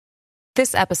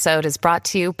This episode is brought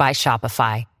to you by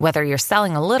Shopify. Whether you're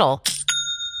selling a little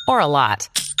or a lot,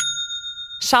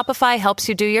 Shopify helps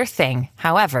you do your thing,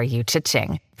 however you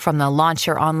cha-ching. From the launch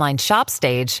your online shop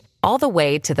stage, all the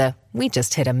way to the we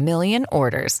just hit 1 million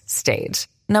orders stage.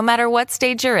 No matter what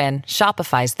stage you're in,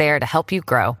 Shopify's there to help you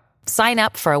grow. Sign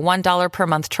up for a $1 per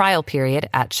month trial period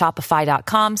at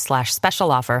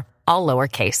shopify.com/special offer, all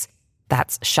lowercase.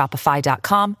 That's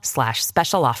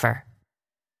shopify.com/special offer.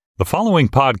 The following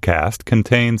podcast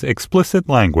contains explicit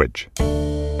language.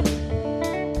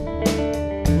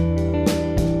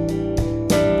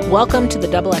 Welcome to the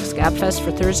XX Gabfest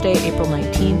for Thursday, April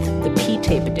 19th, the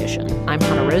P-Tape edition. I'm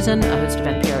Hannah Rosen, a host of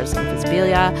NPR's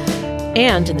Invisibilia.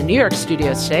 And in the New York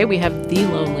studios today, we have the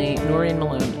lonely Noreen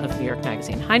Malone of New York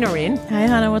Magazine. Hi, Noreen. Hi,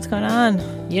 Hannah. What's going on?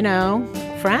 You know,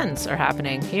 friends are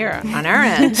happening here on our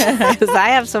end because I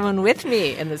have someone with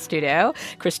me in the studio,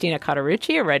 Christina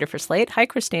Cauterucci, a writer for Slate. Hi,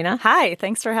 Christina. Hi.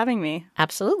 Thanks for having me.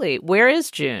 Absolutely. Where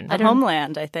is June? At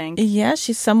Homeland, I think. Yeah,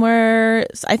 she's somewhere.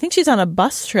 I think she's on a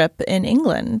bus trip in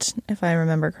England, if I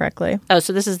remember correctly. Oh,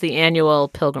 so this is the annual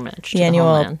pilgrimage. The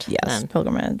annual, Homeland, yes, then.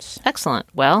 pilgrimage. Excellent.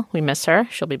 Well, we miss her.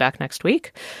 She'll be back next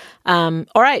week. All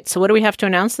right. So what do we have to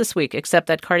announce this week except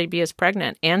that Cardi B is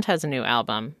pregnant and has a new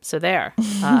album? So there.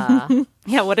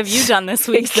 Yeah, what have you done this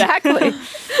week? Exactly.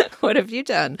 What have you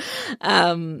done?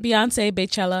 Beyonce,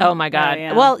 Beychella. Oh, my God. Oh,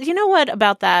 yeah. Well, you know what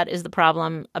about that is the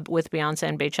problem with Beyonce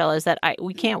and Beychella is that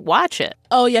we can't watch it.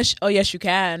 Oh, yes. Oh, yes, you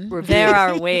can. There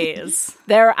are ways.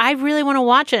 I really want to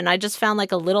watch it, and I just found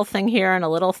like a little thing here and a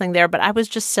little thing there, but I was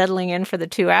just settling in for the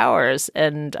 2 hours,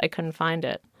 and I couldn't find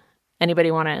it. Anybody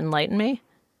want to enlighten me?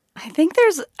 I think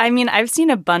I've seen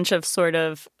a bunch of sort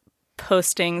of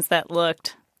postings that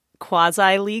looked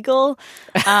quasi-legal.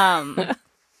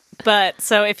 But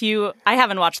so I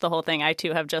haven't watched the whole thing. I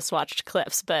too have just watched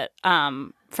clips. But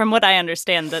from what I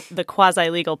understand, the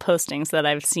quasi-legal postings that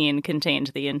I've seen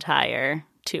contained the entire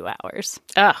 2 hours.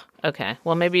 Oh, okay.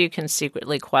 Well, maybe you can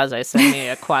secretly send me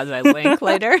a link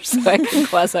later so I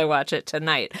can watch it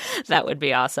tonight. That would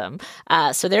be awesome.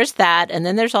 So there's that. And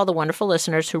then there's all the wonderful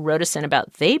listeners who wrote us in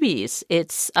about babies.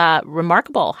 It's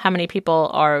remarkable how many people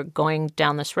are going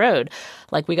down this road.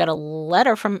 Like we got a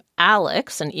letter from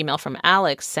Alex, an email from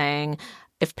Alex saying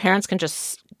if parents can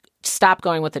just stop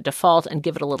going with the default and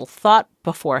give it a little thought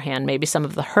beforehand, maybe some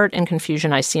of the hurt and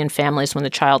confusion I see in families when the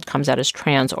child comes out as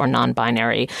trans or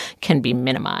non-binary can be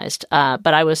minimized.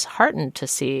 But I was heartened to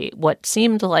see what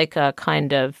seemed like a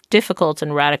kind of difficult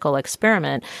and radical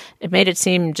experiment. It made it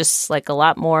seem just like a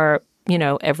lot more,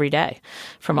 every day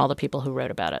from all the people who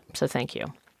wrote about it. So thank you.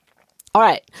 All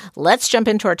right, let's jump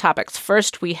into our topics.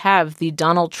 First, we have the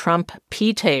Donald Trump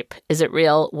P-tape. Is it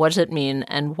real? What does it mean?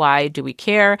 And why do we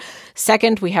care?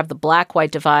 Second, we have the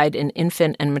black-white divide in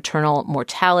infant and maternal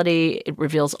mortality. It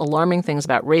reveals alarming things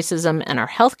about racism and our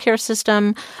healthcare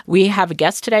system. We have a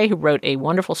guest today who wrote a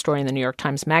wonderful story in the New York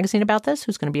Times Magazine about this,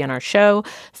 who's going to be on our show.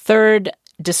 Third,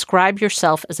 describe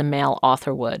yourself as a male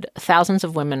author would. Thousands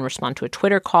of women respond to a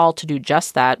Twitter call to do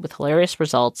just that with hilarious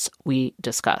results we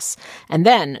discuss. And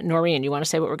then, Noreen, you want to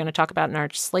say what we're going to talk about in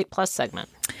our Slate Plus segment?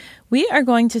 We are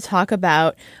going to talk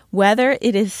about whether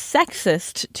it is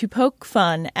sexist to poke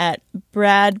fun at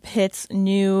Brad Pitt's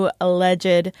new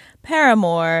alleged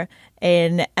paramour,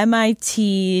 an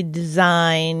MIT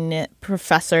design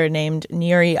professor named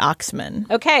Neri Oxman.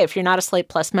 Okay, if you're not a Slate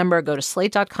Plus member, go to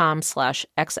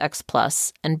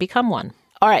slate.com/xxplus and become one.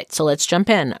 All right, so let's jump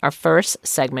in. Our first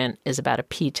segment is about a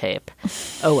P-tape.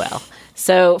 Oh, well.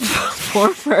 So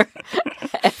former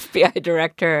FBI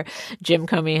Director Jim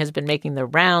Comey has been making the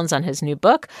rounds on his new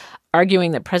book,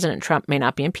 arguing that President Trump may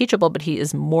not be impeachable, but he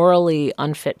is morally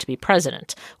unfit to be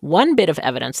president. One bit of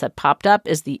evidence that popped up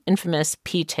is the infamous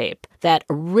P-tape that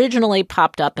originally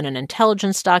popped up in an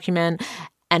intelligence document.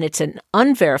 And it's an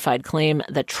unverified claim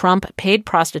that Trump paid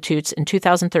prostitutes in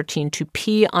 2013 to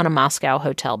pee on a Moscow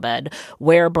hotel bed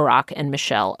where Barack and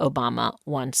Michelle Obama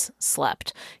once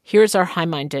slept. Here's our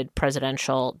high-minded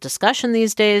presidential discussion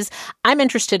these days. I'm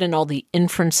interested in all the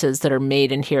inferences that are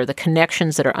made in here, the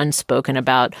connections that are unspoken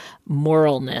about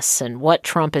moralness and what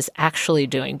Trump is actually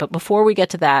doing. But before we get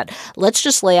to that, let's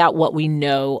just lay out what we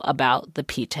know about the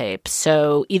P-tape.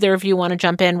 So either of you want to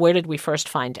jump in? Where did we first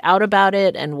find out about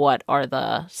it, and what are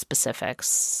the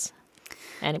specifics?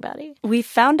 Anybody? We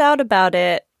found out about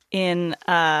it in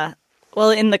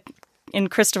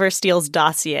Christopher Steele's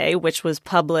dossier, which was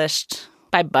published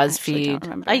by actually BuzzFeed. don't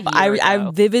remember. A year I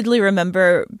ago. vividly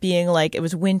remember being like, it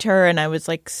was winter and I was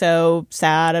like so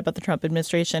sad about the Trump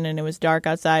administration and it was dark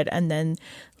outside. And then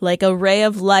like a ray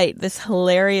of light, this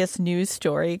hilarious news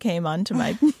story came onto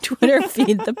my Twitter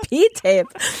feed, the P-tape.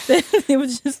 It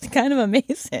was just kind of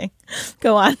amazing.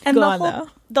 Go on. And Go on, though.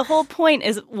 the whole point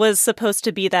was supposed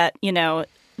to be that,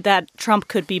 that Trump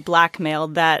could be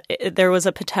blackmailed, that there was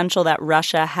a potential that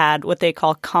Russia had what they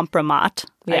call compromat,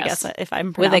 I Yes. guess, if I'm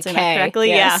With a pronouncing K, that correctly.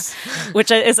 yes. Yeah.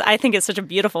 Which I think is such a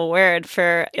beautiful word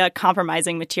for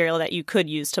compromising material that you could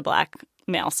use to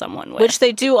blackmail someone with. Which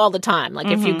they do all the time. Like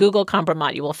if you Google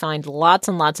compromat, you will find lots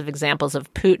and lots of examples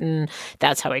of Putin.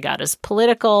 That's how he got his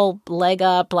political leg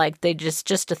up. Like they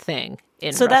just a thing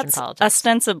in So Russian that's politics.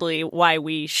 ostensibly why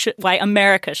why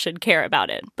America should care about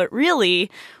it. But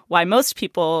really, why most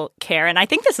people care, and I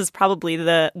think this is probably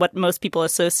what most people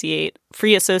associate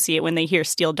when they hear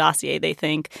Steele dossier. They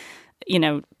think,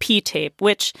 P-tape,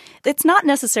 which it's not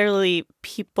necessarily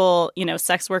people,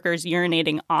 sex workers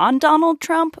urinating on Donald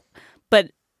Trump, but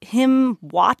him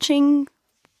watching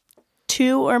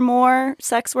 2 or more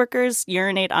sex workers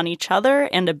urinate on each other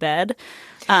and a bed.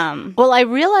 Well, I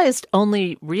realized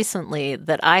only recently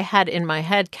that I had in my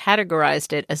head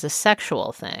categorized it as a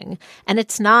sexual thing. And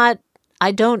it's not,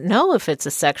 I don't know if it's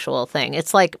a sexual thing.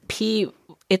 It's like P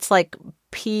It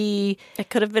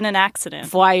could have been an accident.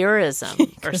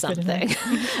 voyeurism or something.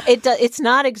 It's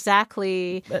not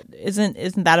exactly. But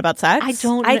isn't that about sex? I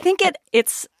don't.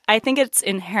 I think it's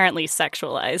inherently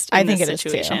sexualized in I think this it is, too.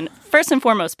 situation. First and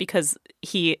foremost, because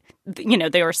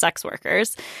they were sex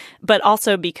workers, but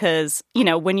also because,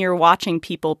 when you're watching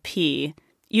people pee,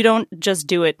 you don't just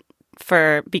do it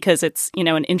because it's,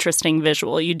 an interesting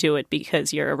visual. You do it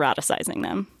because you're eroticizing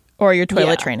them. Or you're toilet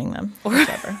Yeah. training them.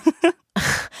 Whichever.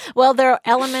 Well, there are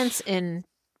elements in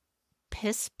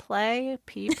piss play,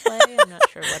 pee play. I'm not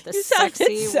sure what the You sounded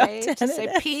sexy so way to say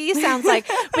tentative. pee sounds like.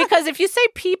 Because if you say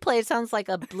pee play, it sounds like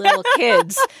a little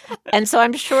kids. And so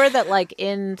I'm sure that like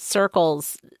in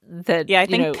circles that, Yeah, I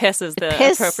think piss is the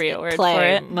piss appropriate word play for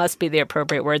it. must be the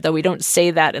appropriate word, though we don't say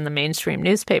that in the mainstream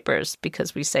newspapers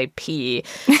because we say pee,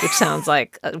 which sounds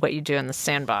like what you do in the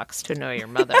sandbox to know your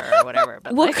mother or whatever.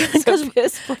 But Well, like, because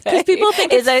people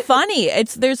think it's funny.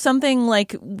 There's something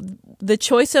like the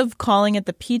choice of calling it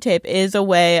the P-tape is a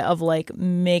way of like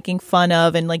making fun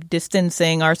of and like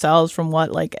distancing ourselves from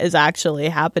what like is actually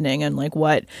happening and like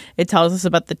what it tells us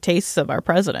about the tastes of our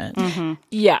president.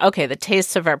 Yeah, okay, the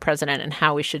tastes of our president and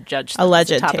how we should judge them.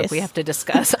 Alleged is a topic taste. we have to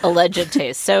discuss. Alleged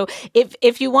taste. So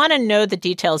if you want to know the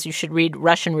details, you should read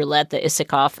Russian Roulette, the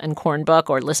Isikoff and Korn book,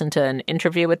 or listen to an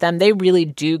interview with them. They really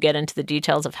do get into the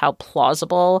details of how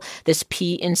plausible this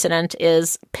piss incident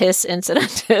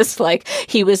is. Like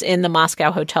he was in the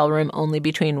Moscow hotel room only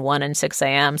between 1 and 6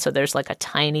 a.m., so there's like a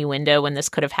tiny window when this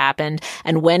could have happened.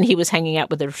 And when he was hanging out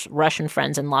with his Russian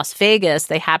friends in Las Vegas,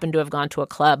 they happened to have gone to a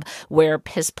club where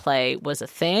piss play was a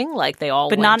thing. Like they all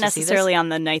But went not to see this. necessarily on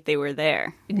the night they were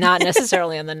there. Not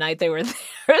necessarily on the night they were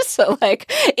there. So like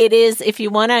it is, if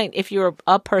you're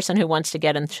a person who wants to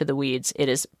get into the weeds, it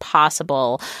is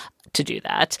possible to do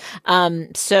that.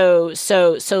 So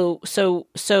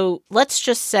let's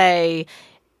just say,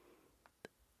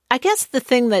 I guess the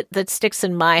thing that sticks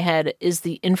in my head is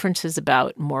the inferences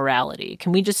about morality.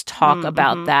 Can we just talk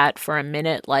about that for a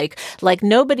minute? Like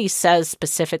nobody says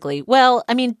specifically, well,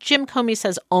 I mean, Jim Comey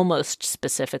says almost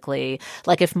specifically,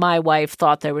 like if my wife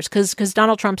thought there was, because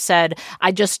Donald Trump said,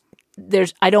 I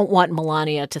don't want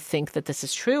Melania to think that this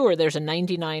is true, or there's a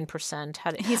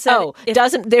 99%. He said,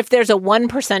 if there's a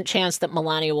 1% chance that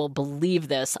Melania will believe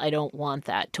this, I don't want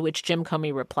that. To which Jim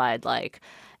Comey replied, like,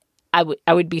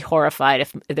 I would be horrified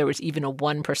if there was even a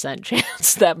 1%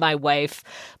 chance that my wife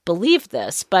believed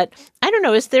this. But I don't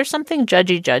know, is there something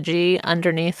judgy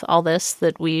underneath all this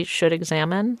that we should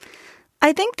examine?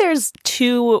 I think there's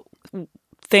 2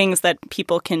 things that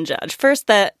people can judge. First,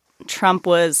 that Trump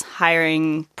was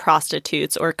hiring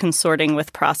prostitutes or consorting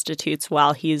with prostitutes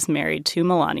while he's married to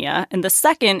Melania. And the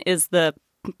second is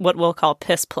what we'll call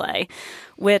piss play,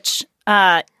 which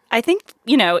I think,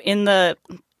 in the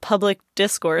public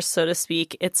discourse, so to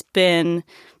speak, it's been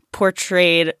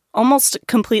portrayed almost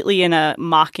completely in a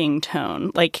mocking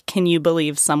tone. Like, can you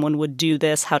believe someone would do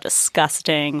this? How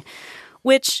disgusting.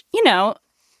 Which,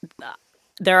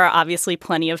 there are obviously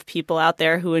plenty of people out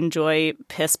there who enjoy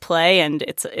piss play, and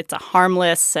it's a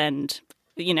harmless, and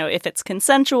if it's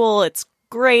consensual, it's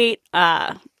great.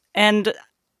 And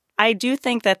I do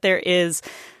think that there is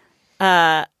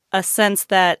a sense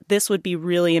that this would be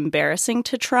really embarrassing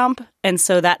to Trump, and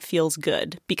so that feels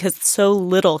good because so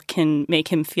little can make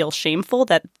him feel shameful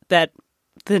that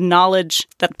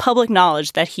that public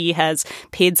knowledge that he has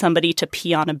paid somebody to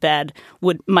pee on a bed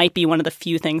might be one of the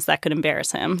few things that could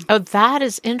embarrass him. Oh, that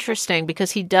is interesting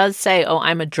because he does say, oh,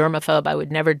 I'm a germaphobe. I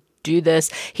would never do this.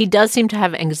 He does seem to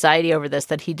have anxiety over this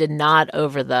that he did not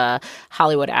over the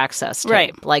Hollywood Access tape.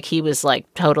 Right. Like he was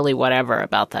like totally whatever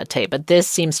about that tape. But this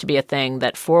seems to be a thing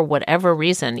that for whatever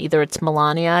reason, either it's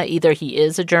Melania, either he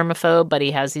is a germaphobe, but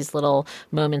he has these little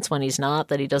moments when he's not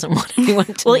that he doesn't want anyone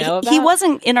to know about. He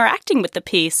wasn't interacting with the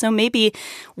pee, so maybe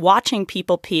watching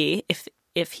people pee,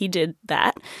 if he did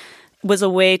that, was a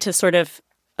way to sort of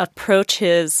approach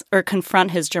or confront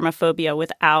his germophobia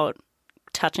without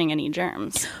touching any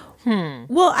germs.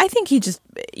 Well, I think he just,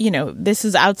 this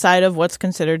is outside of what's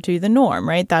considered to be the norm,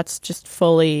 right? That's just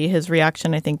fully his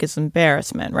reaction, I think, is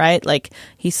embarrassment, right? Like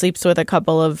he sleeps with a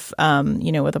couple of,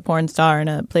 with a porn star and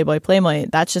a Playboy.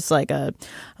 That's just like a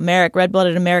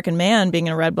red-blooded American man being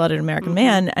a red-blooded American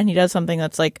man. And he does something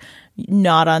that's like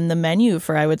not on the menu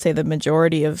for, I would say, the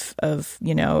majority of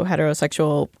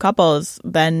heterosexual couples.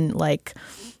 Then like,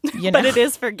 But it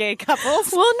is for gay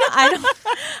couples. Well, no,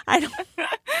 I don't.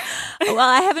 Well,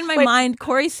 I have in my mind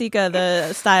Corey Sika,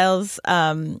 the styles,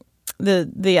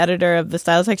 the editor of the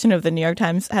style section of the New York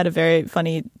Times, had a very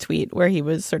funny tweet where he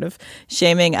was sort of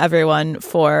shaming everyone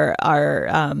for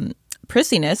our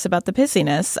prissiness about the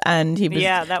pissiness, and he was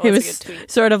that was a good tweet.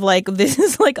 Sort of like, this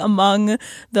is like among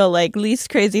the like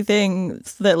least crazy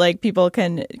things that like people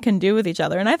can do with each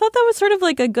other. And I thought that was sort of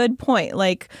like a good point.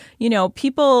 Like,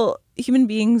 human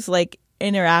beings like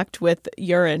interact with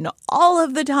urine all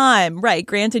of the time, right?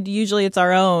 Granted, usually it's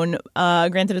our own.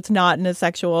 Granted, it's not in a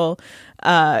sexual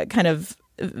kind of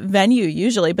venue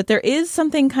usually, but there is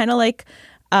something kind of like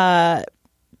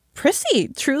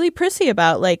truly prissy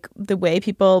about like the way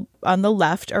people on the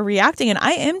left are reacting, and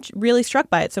I am really struck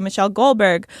by it. So Michelle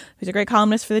Goldberg, who's a great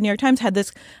columnist for the New York Times, had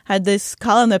this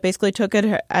column that basically took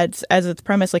it as its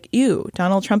premise, like, ew,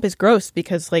 Donald Trump is gross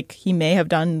because like he may have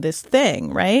done this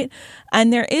thing, right?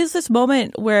 And there is this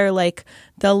moment where like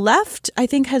the left, I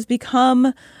think, has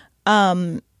become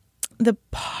the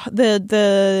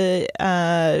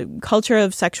culture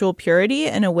of sexual purity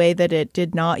in a way that it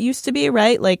did not used to be,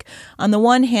 right? Like on the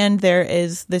one hand, there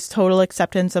is this total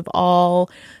acceptance of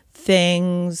all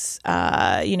things,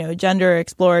 gender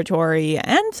exploratory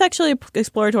and sexually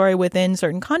exploratory within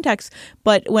certain contexts.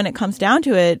 But when it comes down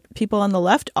to it, people on the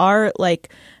left are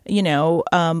like,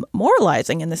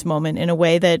 moralizing in this moment in a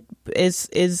way that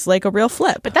is like a real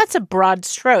flip. But that's a broad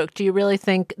stroke. Do you really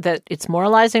think that it's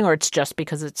moralizing, or it's just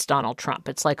because it's Donald Trump?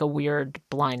 It's like a weird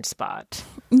blind spot.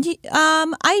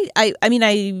 I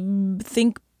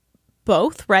think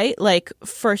both, right? Like,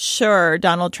 for sure,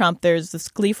 Donald Trump, there's this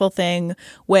gleeful thing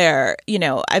where,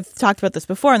 I've talked about this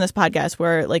before on this podcast,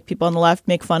 where like people on the left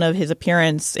make fun of his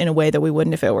appearance in a way that we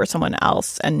wouldn't if it were someone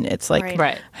else. And it's like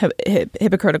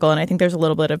hypocritical. And I think there's a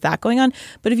little bit of that going on.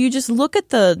 But if you just look at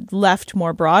the left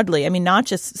more broadly, I mean, not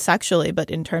just sexually, but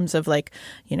in terms of like,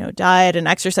 diet and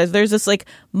exercise, there's this like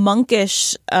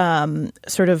monkish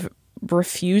sort of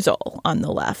refusal on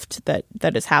the left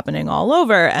that is happening all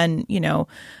over. And,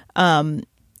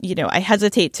 I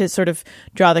hesitate to sort of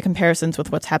draw the comparisons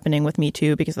with what's happening with Me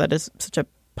Too, because that is such a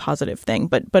positive thing.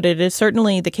 But it is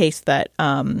certainly the case that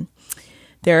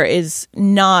there is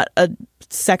not a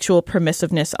sexual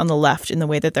permissiveness on the left in the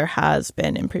way that there has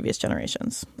been in previous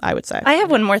generations, I would say. I have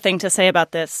one more thing to say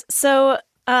about this. So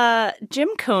Jim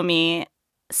Comey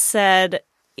said,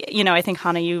 I think,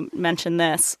 Hannah, you mentioned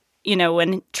this,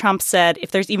 when Trump said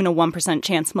if there's even a 1%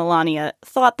 chance Melania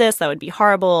thought this, that would be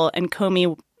horrible. And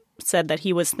Comey said that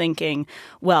he was thinking,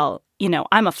 well,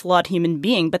 I'm a flawed human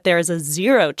being, but there is a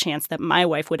 0 chance that my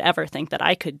wife would ever think that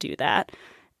I could do that.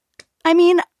 I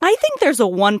mean, I think there's a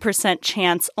 1%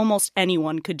 chance almost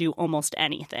anyone could do almost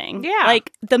anything. Yeah.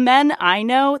 Like the men I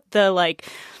know, the like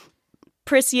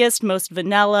prissiest, most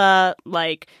vanilla,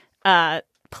 like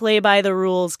play by the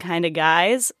rules kind of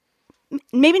guys,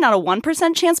 maybe not a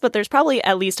 1% chance, but there's probably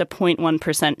at least a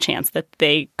 0.1% chance that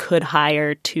they could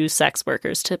hire 2 sex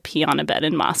workers to pee on a bed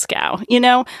in Moscow.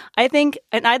 I think,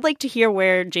 and I'd like to hear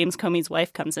where James Comey's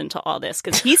wife comes into all this,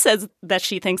 because he says that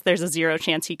she thinks there's a 0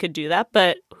 chance he could do that,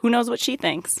 but who knows what she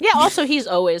thinks. Yeah, also he's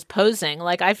always posing.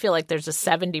 Like, I feel like there's a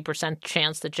 70%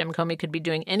 chance that Jim Comey could be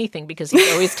doing anything because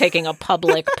he's always taking a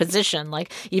public position.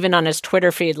 Like, even on his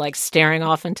Twitter feed, like staring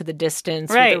off into the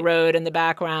distance with the road in the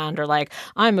background, or like,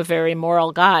 I'm a very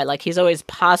moral guy. Like, he's always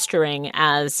posturing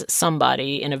as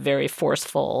somebody in a very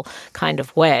forceful kind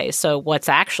of way. So what's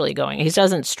actually going on? He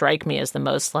doesn't strike me as the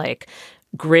most like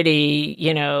gritty,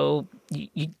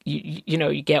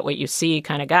 you get what you see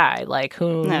kind of guy. Like,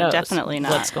 who knows? Definitely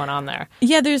not. What's going on there?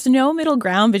 Yeah, there's no middle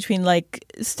ground between like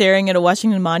staring at a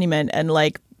Washington Monument and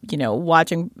like,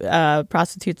 watching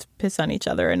prostitutes piss on each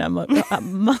other in a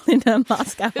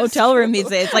Moscow hotel room these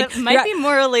days. Like, it might be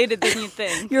more related than you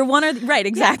think. You're one or right,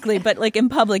 exactly. But like in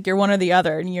public, you're one or the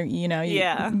other,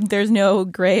 and there's no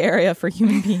gray area for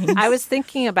human beings. I was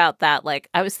thinking about that. Like,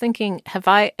 I was thinking, have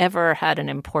I ever had an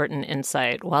important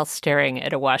insight while staring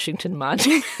at a Washington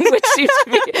Monument, which seems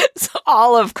to be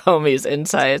all of Comey's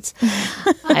insights?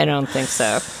 I don't think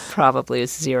so. Probably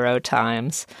 0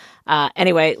 times.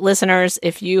 Anyway, listeners,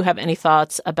 if you have any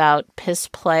thoughts about piss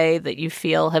play that you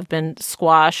feel have been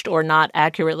squashed or not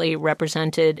accurately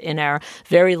represented in our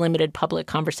very limited public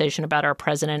conversation about our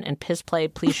president and piss play,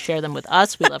 please share them with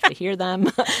us. We love to hear them.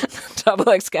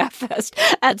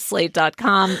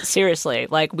 XXGabfest@slate.com. Seriously,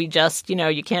 like we just,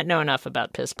 you can't know enough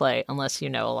about piss play unless you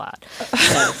know a lot.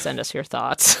 So send us your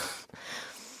thoughts.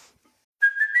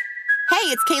 Hey,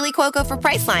 it's Kaylee Cuoco for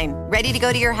Priceline. Ready to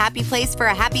go to your happy place for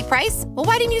a happy price? Well,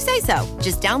 why didn't you say so?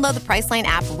 Just download the Priceline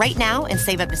app right now and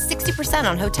save up to 60%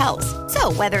 on hotels.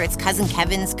 So whether it's Cousin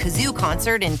Kevin's Kazoo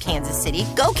Concert in Kansas City,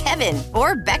 go Kevin,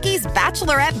 or Becky's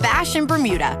Bachelorette Bash in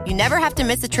Bermuda, you never have to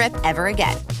miss a trip ever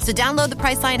again. So download the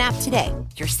Priceline app today.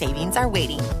 Your savings are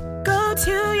waiting. Go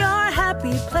to your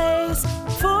happy place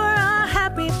for a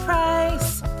happy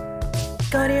price.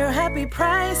 Go to your happy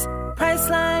price,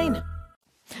 Priceline.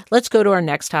 Let's go to our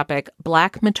next topic,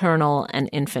 Black maternal and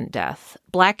infant death.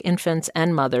 Black infants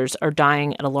and mothers are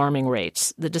dying at alarming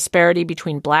rates. The disparity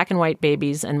between Black and white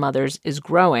babies and mothers is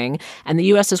growing, and the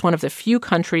U.S. is one of the few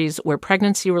countries where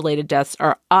pregnancy-related deaths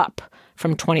are up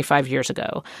from 25 years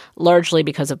ago, largely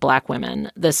because of Black women.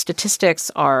 The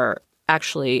statistics are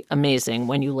actually amazing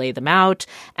when you lay them out.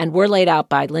 And we're laid out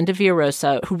by Linda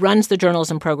Villarosa, who runs the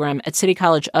journalism program at City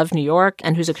College of New York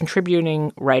and who's a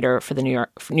contributing writer for the New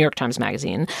York Times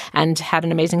Magazine and had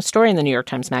an amazing story in the New York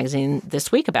Times Magazine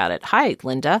this week about it. Hi,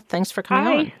 Linda. Thanks for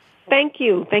coming on. Thank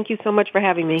you. Thank you so much for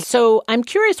having me. So I'm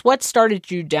curious, what started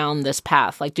you down this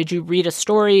path? Like, did you read a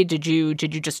story? Did you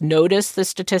just notice the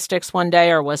statistics one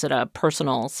day, or was it a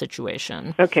personal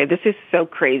situation? Okay, this is so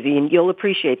crazy, and you'll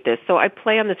appreciate this. So I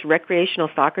play on this recreational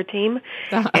soccer team,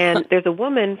 and there's a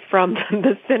woman from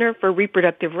the Center for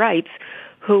Reproductive Rights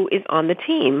who is on the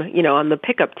team, on the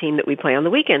pickup team that we play on the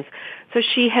weekends. So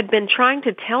she had been trying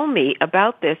to tell me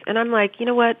about this, and I'm like, you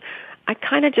know what? I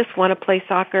kind of just want to play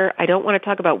soccer. I don't want to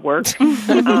talk about work.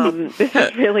 This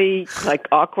is really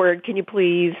awkward. Can you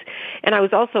please? And I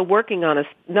was also working on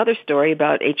another story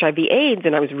about HIV/AIDS,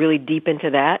 and I was really deep into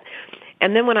that.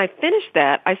 And then when I finished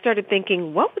that, I started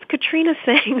thinking, what was Katrina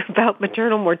saying about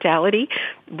maternal mortality?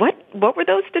 What were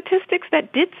those statistics?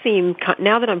 That did seem,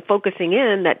 now that I'm focusing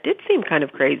in, that did seem kind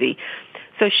of crazy.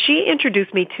 So she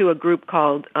introduced me to a group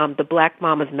called the Black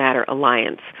Mamas Matter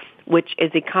Alliance, which is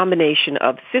a combination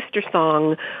of Sister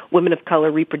Song, Women of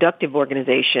Color Reproductive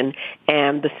Organization,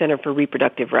 and the Center for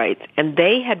Reproductive Rights. And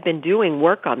they had been doing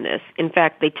work on this. In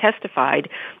fact, they testified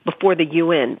before the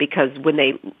UN because when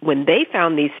they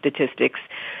found these statistics,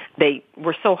 they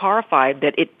were so horrified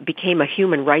that it became a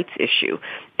human rights issue.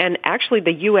 And actually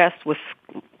the U.S. was,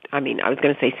 I was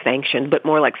going to say sanctioned, but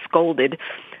more like scolded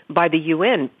by the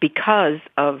UN because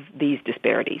of these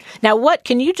disparities. Now, what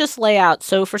can you just lay out?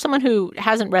 So for someone who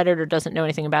hasn't read it or doesn't know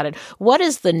anything about it, what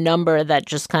is the number that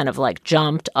just kind of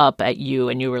jumped up at you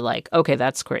and you were like, okay,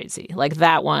 that's crazy. Like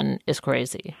that one is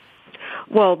crazy.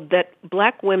 Well, that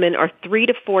Black women are 3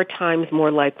 to 4 times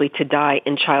more likely to die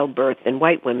in childbirth than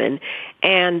white women.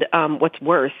 And what's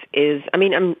worse is,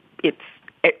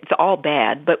 it's all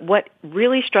bad, but what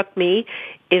really struck me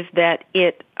is that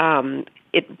it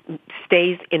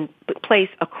stays in place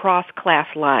across class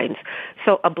lines.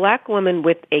 So a Black woman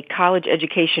with a college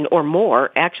education or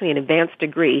more, actually an advanced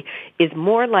degree, is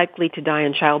more likely to die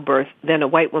in childbirth than a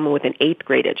white woman with an 8th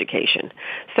grade education.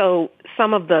 So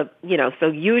some of the, so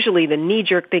usually the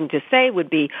knee-jerk thing to say would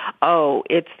be, oh,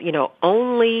 it's,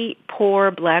 only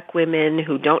poor Black women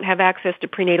who don't have access to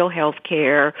prenatal health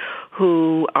care,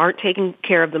 who aren't taking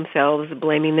care of themselves,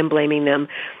 blaming them.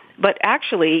 But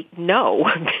actually, no,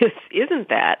 this isn't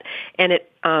that. And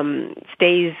it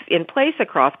stays in place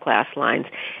across class lines.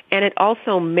 And it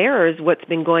also mirrors what's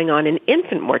been going on in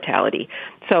infant mortality.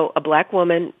 So a Black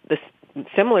woman, the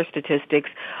similar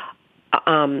statistics,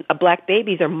 Black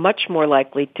babies are much more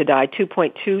likely to die,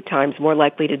 2.2 times more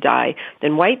likely to die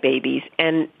than white babies.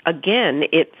 And again,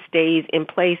 it stays in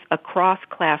place across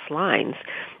class lines.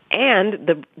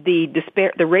 And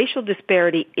the racial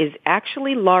disparity is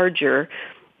actually larger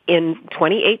in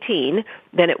 2018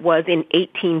 than it was in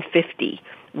 1850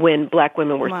 when most Black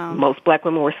women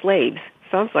were slaves.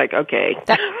 sounds like, okay,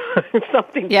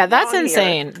 something. Yeah, that's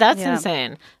insane. Here. That's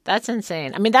insane. That's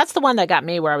insane. I mean, that's the one that got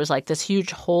me where I was like, this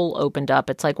huge hole opened up.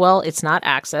 It's like, well, it's not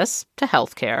access to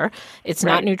healthcare. It's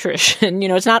not nutrition.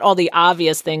 It's not all the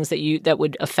obvious things that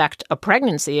would affect a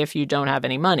pregnancy if you don't have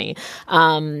any money.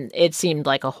 It seemed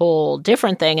like a whole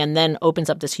different thing, and then opens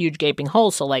up this huge gaping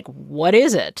hole. So, like, what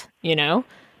is it?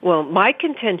 Well, my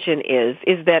contention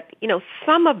is that,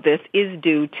 some of this is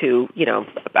due to,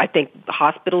 I think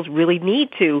hospitals really need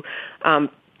to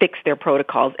fix their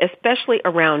protocols, especially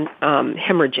around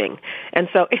hemorrhaging. And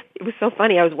so it was so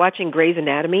funny. I was watching Grey's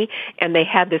Anatomy, and they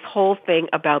had this whole thing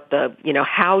about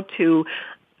how to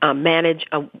manage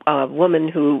a woman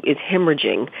who is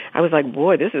hemorrhaging. I was like,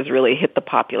 boy, this has really hit the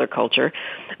popular culture.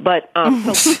 But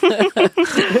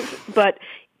but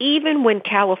even when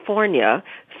California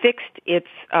fixed its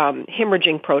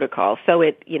hemorrhaging protocol, so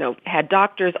it had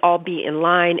doctors all be in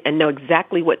line and know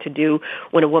exactly what to do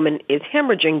when a woman is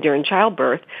hemorrhaging during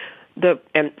childbirth,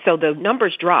 and so the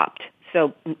numbers dropped.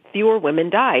 So fewer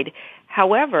women died.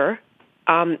 However,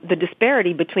 the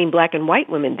disparity between black and white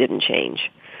women didn't change.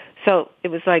 So it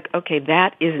was like, okay,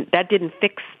 that didn't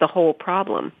fix the whole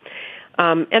problem.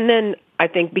 And then I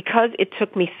think because it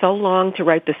took me so long to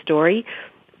write the story,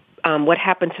 what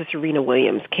happened to Serena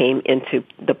Williams came into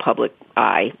the public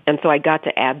eye. And so I got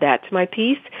to add that to my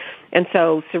piece. And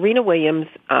so Serena Williams,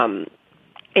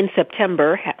 in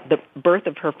September, the birth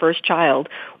of her first child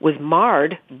was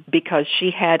marred because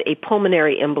she had a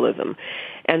pulmonary embolism.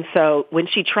 And so when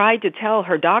she tried to tell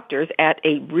her doctors at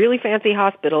a really fancy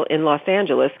hospital in Los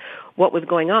Angeles what was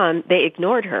going on, they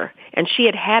ignored her. And she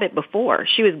had had it before.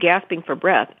 She was gasping for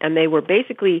breath, and they were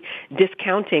basically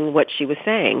discounting what she was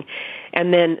saying.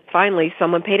 And then finally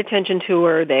someone paid attention to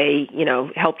her. They,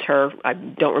 helped her. I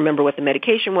don't remember what the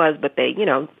medication was, but they,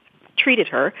 treated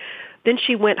her. Then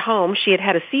she went home. She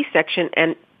had a C-section,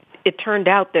 and it turned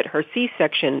out that her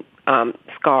C-section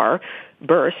scar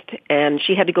burst, and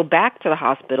she had to go back to the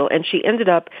hospital, and she ended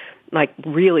up like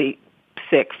really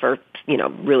sick for,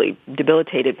 really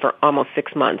debilitated for almost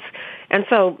 6 months. And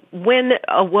so when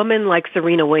a woman like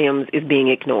Serena Williams is being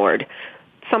ignored,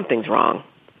 something's wrong.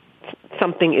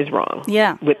 Something is wrong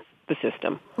with the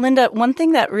system. Linda, one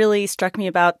thing that really struck me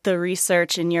about the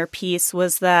research in your piece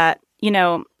was that,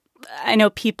 I know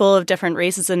people of different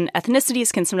races and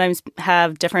ethnicities can sometimes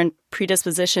have different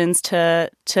predispositions to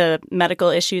medical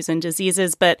issues and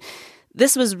diseases, but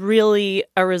this was really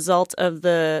a result of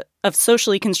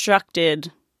socially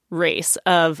constructed race,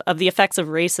 of the effects of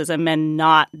racism and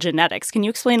not genetics. Can you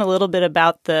explain a little bit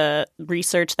about the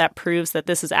research that proves that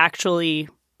this is actually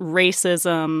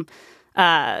racism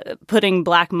putting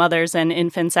Black mothers and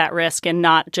infants at risk and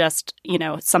not just,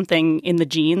 something in the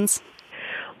genes?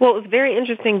 Well, it was very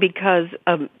interesting because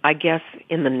I guess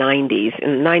in the 90s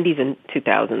and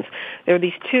 2000s, there were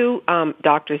these two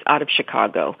doctors out of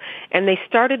Chicago, and they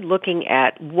started looking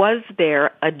at, was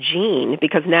there a gene,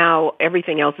 because now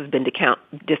everything else has been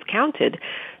discounted,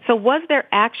 so was there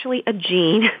actually a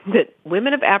gene that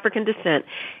women of African descent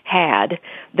had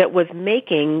that was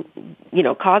making,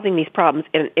 causing these problems,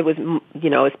 and it was,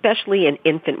 especially in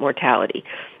infant mortality.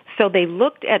 So they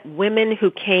looked at women who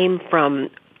came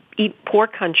from poor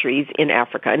countries in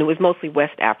Africa, and it was mostly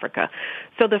West Africa.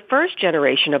 So the first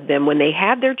generation of them, when they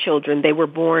had their children, they were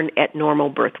born at normal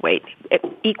birth weight,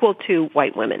 equal to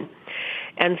white women.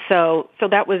 And so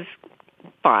that was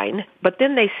fine, but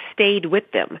then they stayed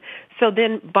with them. So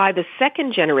then by the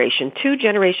second generation, 2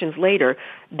 generations later,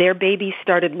 their babies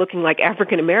started looking like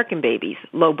African-American babies,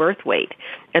 low birth weight.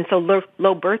 And so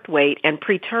low birth weight and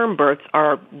preterm births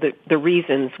are the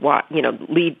reasons why,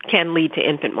 can lead to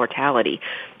infant mortality.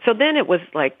 So then it was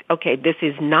like, okay, this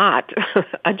is not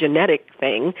a genetic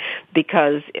thing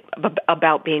because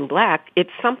about being Black. It's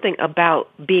something about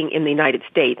being in the United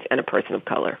States and a person of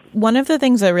color. One of the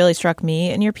things that really struck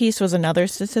me in your piece was another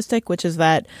statistic, which is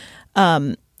that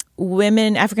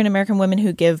women, African-American women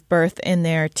who give birth in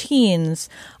their teens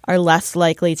are less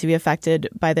likely to be affected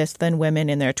by this than women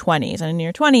in their 20s. And in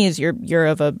your 20s, you're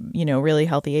of a, really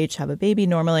healthy age to have a baby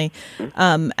normally.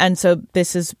 And so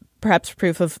this is perhaps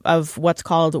proof of what's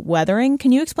called weathering.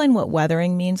 Can you explain what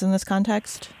weathering means in this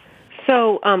context?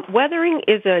 So weathering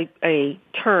is a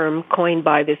term coined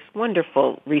by this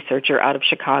wonderful researcher out of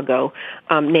Chicago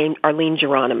named Arlene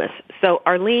Geronimus. So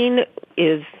Arlene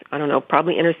is,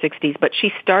 probably in her 60s, but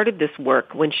she started this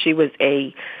work when she was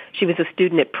a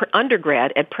student at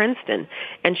undergrad at Princeton,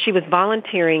 and she was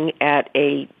volunteering at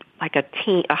a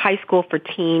high school for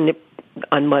teen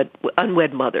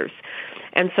unwed mothers.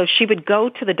 And so she would go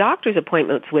to the doctor's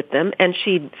appointments with them, and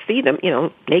she'd see them,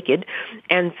 naked.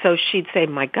 And so she'd say,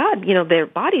 my God, their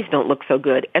bodies don't look so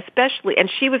good, especially, and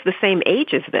she was the same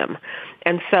age as them.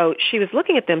 And so she was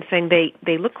looking at them saying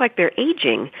they look like they're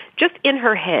aging just in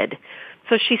her head.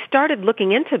 So she started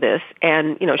looking into this,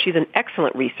 and, she's an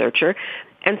excellent researcher.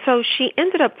 And so she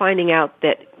ended up finding out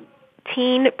that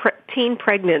teen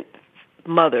pregnant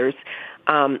mothers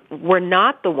were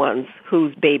not the ones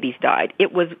whose babies died.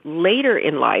 It was later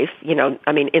in life,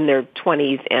 in their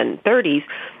 20s and 30s,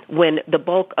 when the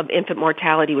bulk of infant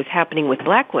mortality was happening with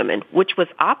black women, which was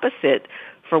opposite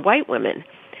for white women.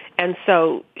 And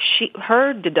so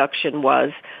her deduction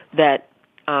was that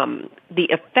the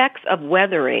effects of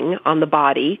weathering on the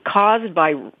body caused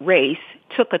by race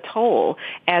took a toll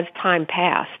as time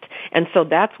passed. And so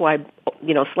that's why,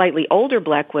 slightly older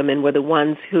black women were the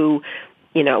ones who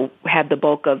had the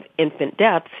bulk of infant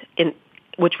deaths,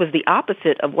 which was the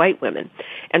opposite of white women.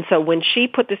 And so when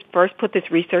she first put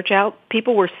this research out,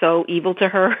 people were so evil to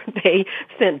her. They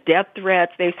sent death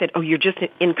threats. They said, "Oh, you're just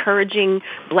encouraging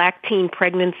black teen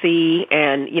pregnancy,"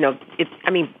 and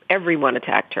everyone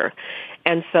attacked her.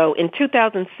 And so in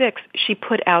 2006, she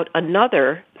put out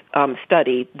another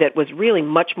study that was really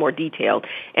much more detailed,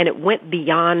 and it went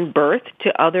beyond birth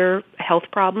to other health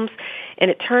problems. And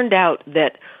it turned out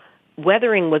that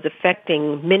weathering was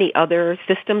affecting many other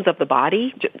systems of the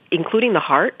body, including the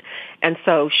heart. And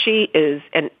so she is,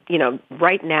 and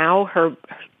right now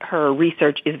her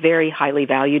research is very highly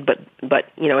valued, but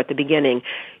at the beginning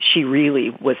she really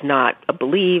was not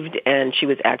believed, and she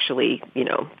was actually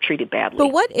treated badly. But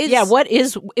what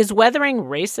is weathering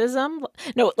racism?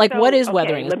 No, what is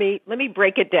weathering? Let me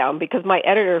break it down, because my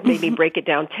editor made me break it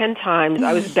down 10 times.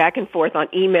 I was back and forth on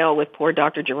email with poor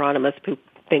Dr. Geronimus, who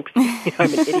thinks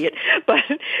I'm an idiot. But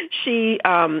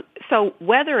so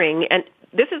weathering, and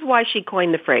this is why she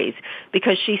coined the phrase,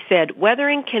 because she said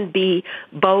weathering can be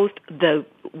both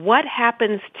what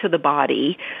happens to the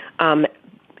body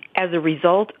as a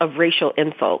result of racial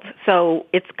insult. So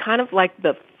it's kind of like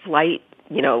the fight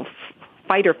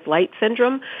or flight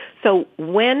syndrome. So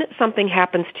when something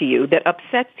happens to you that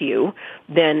upsets you,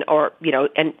 then,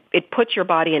 and it puts your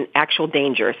body in actual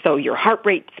danger. So your heart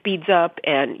rate speeds up,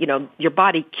 and, your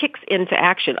body kicks into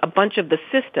action. A bunch of the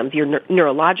systems, your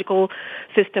neurological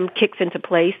system kicks into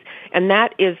place, and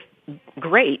that is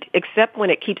great, except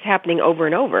when it keeps happening over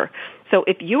and over. So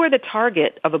if you are the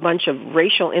target of a bunch of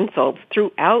racial insults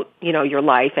throughout, your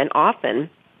life, and often,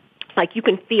 you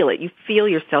can feel it. You feel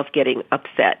yourself getting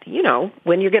upset.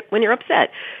 When you're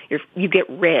upset, you get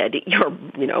red.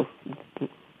 You're,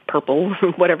 purple,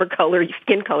 whatever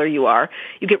skin color you are.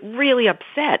 You get really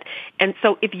upset. And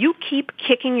so if you keep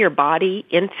kicking your body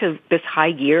into this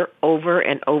high gear over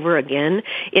and over again,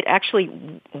 it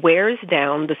actually wears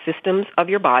down the systems of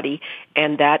your body,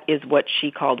 and that is what she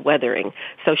called weathering.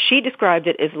 So she described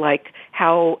it as like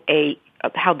how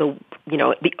the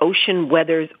ocean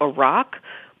weathers a rock,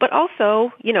 but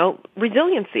also,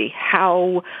 resiliency,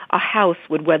 how a house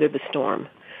would weather the storm.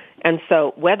 And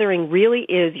so weathering really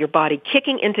is your body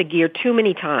kicking into gear too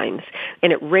many times,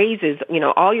 and it raises,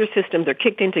 all your systems are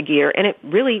kicked into gear, and it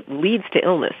really leads to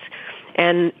illness.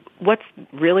 And what's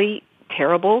really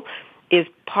terrible is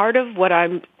part of what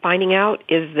I'm finding out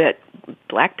is that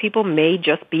black people may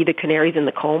just be the canaries in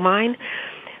the coal mine.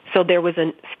 So there was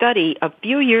a study a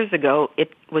few years ago.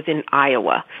 It was in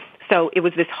Iowa. So it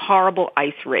was this horrible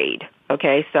ice raid,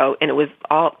 okay? So, and it was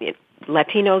all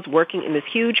Latinos working in this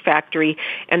huge factory,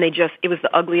 and it was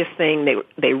the ugliest thing.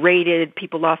 They raided,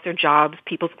 people lost their jobs,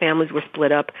 people's families were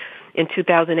split up in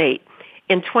 2008.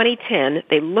 In 2010,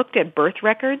 they looked at birth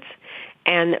records,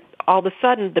 and all of a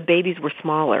sudden, the babies were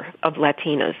smaller of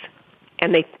Latinas,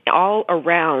 and they all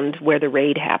around where the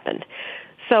raid happened.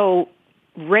 So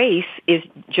race is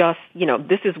just,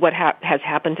 this is what has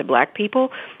happened to black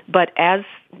people, but as,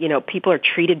 people are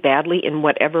treated badly in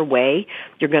whatever way,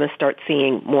 you're going to start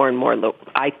seeing more and more low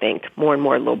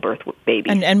birth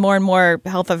babies. And more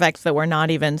health effects that we're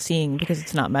not even seeing because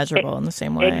it's not measurable in the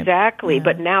same way. Exactly, yeah.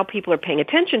 But now people are paying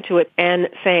attention to it and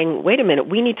saying, wait a minute,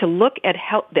 we need to look at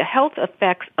the health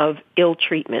effects of ill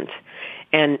treatment.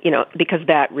 And, because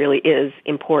that really is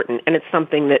important. And it's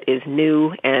something that is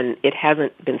new, and it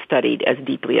hasn't been studied as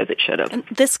deeply as it should have. And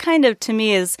this kind of, to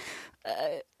me, is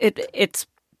it's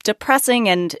depressing,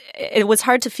 and it was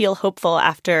hard to feel hopeful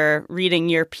after reading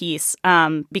your piece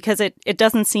because it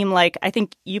doesn't seem like, I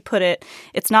think you put it,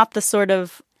 it's not the sort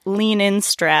of lean-in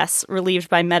stress relieved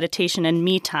by meditation and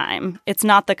me time. It's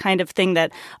not the kind of thing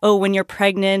that, oh, when you're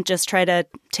pregnant, just try to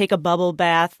take a bubble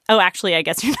bath. Oh, actually, I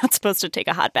guess you're not supposed to take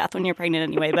a hot bath when you're pregnant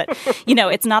anyway. But,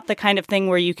 it's not the kind of thing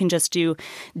where you can just do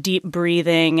deep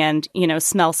breathing and,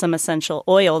 smell some essential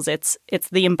oils. It's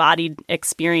the embodied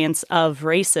experience of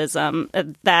racism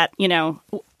that,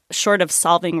 short of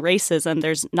solving racism,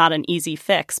 there's not an easy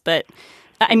fix. But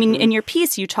I mean, in your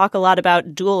piece, you talk a lot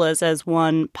about doulas as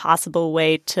one possible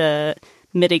way to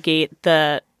mitigate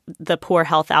the poor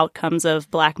health outcomes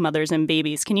of Black mothers and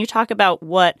babies. Can you talk about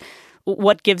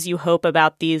what gives you hope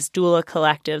about these doula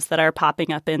collectives that are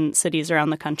popping up in cities around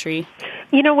the country?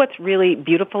 What's really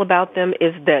beautiful about them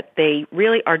is that they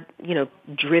really are,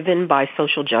 driven by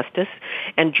social justice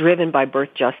and driven by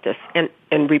birth justice and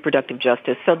reproductive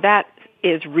justice. So that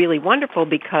is really wonderful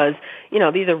because,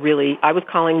 these are really, I was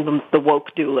calling them the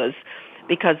woke doulas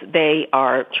because they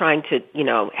are trying to,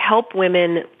 help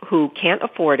women who can't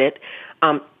afford it,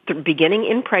 beginning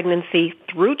in pregnancy,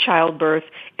 through childbirth,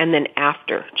 and then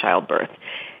after childbirth.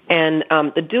 And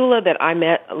the doula that I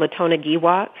met, Latona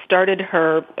Giwa, started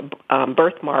her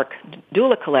Birthmark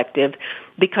Doula Collective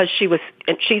because she's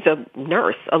a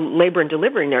nurse, a labor and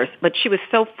delivery nurse, but she was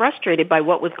so frustrated by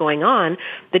what was going on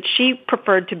that she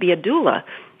preferred to be a doula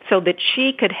so that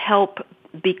she could help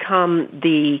become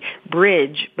the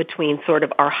bridge between sort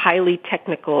of our highly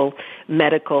technical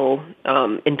medical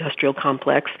industrial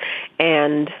complex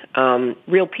and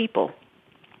real people.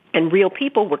 And real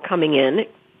people were coming in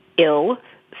ill,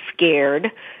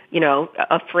 scared,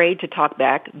 afraid to talk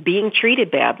back, being treated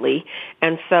badly.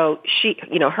 And so she,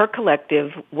 her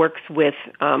collective works with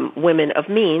women of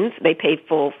means. They pay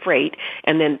full freight,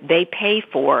 and then they pay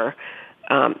for,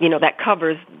 that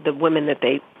covers the women that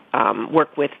they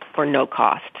work with for no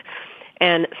cost.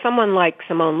 And someone like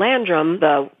Simone Landrum,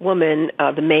 the woman,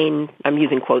 the main, I'm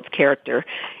using quotes, character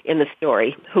in the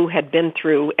story, who had been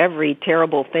through every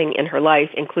terrible thing in her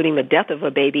life, including the death of a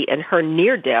baby and her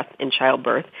near death in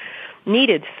childbirth,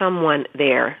 needed someone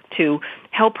there to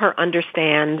help her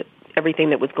understand everything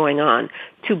that was going on,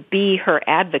 to be her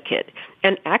advocate,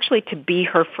 and actually to be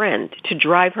her friend, to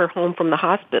drive her home from the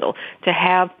hospital, to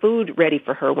have food ready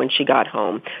for her when she got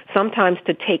home, sometimes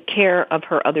to take care of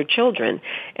her other children.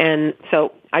 And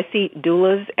so I see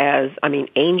doulas as,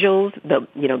 angels,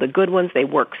 the good ones. They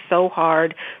work so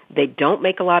hard. They don't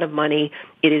make a lot of money.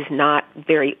 It is not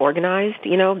very organized.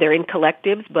 They're in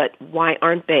collectives, but why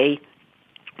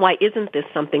isn't this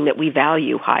something that we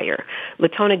value higher?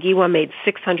 Latona Giwa made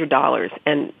 $600,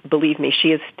 and believe me, she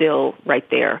is still right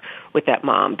there with that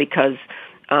mom because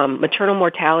maternal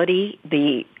mortality,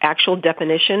 the actual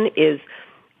definition is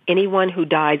anyone who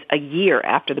dies a year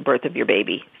after the birth of your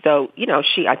baby. So,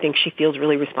 I think she feels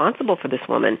really responsible for this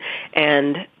woman.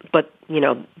 But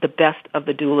the best of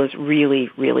the doulas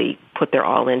really, really put their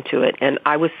all into it. And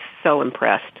I was so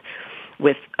impressed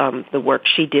with the work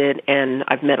she did, and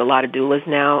I've met a lot of doulas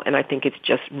now, and I think it's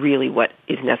just really what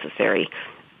is necessary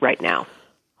right now.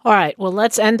 All right, well,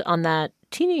 let's end on that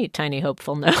teeny tiny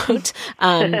hopeful note.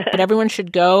 But everyone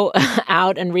should go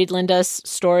out and read Linda's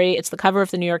story. It's the cover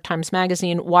of the New York Times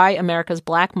Magazine, Why America's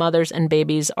Black Mothers and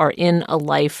Babies Are in a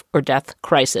Life or Death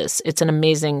Crisis. It's an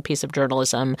amazing piece of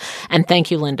journalism. And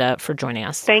thank you, Linda, for joining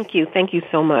us. Thank you. Thank you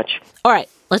so much. All right.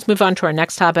 Let's move on to our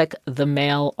next topic, the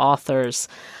male authors.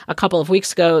 A couple of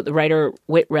weeks ago, the writer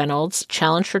Whit Reynolds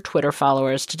challenged her Twitter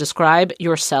followers to describe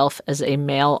yourself as a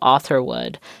male author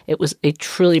would. It was a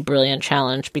truly brilliant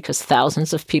challenge because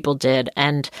thousands of people did,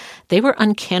 and they were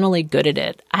uncannily good at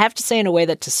it. I have to say, in a way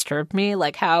that disturbed me,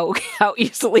 like how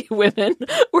easily women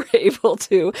were able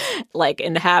to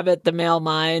inhabit the male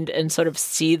mind and sort of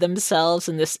see themselves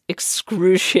in this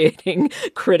excruciating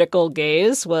critical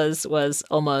gaze was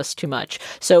almost too much.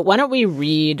 So why don't we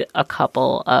read a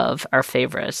couple of our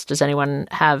favorites? Does anyone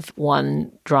have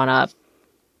one drawn up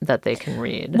that they can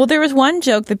read? Well, there was one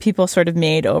joke that people sort of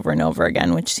made over and over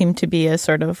again, which seemed to be a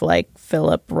sort of like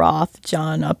Philip Roth,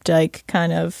 John Updike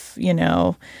kind of,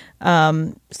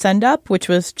 send up, which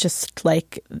was just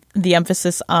like the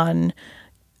emphasis on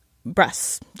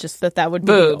breasts, just that would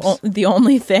be the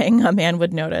only thing a man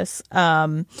would notice.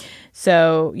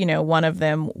 So, one of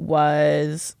them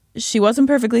was, she wasn't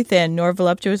perfectly thin nor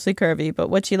voluptuously curvy, but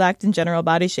what she lacked in general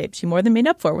body shape, she more than made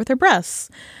up for with her breasts.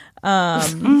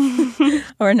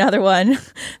 Or another one,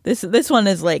 this one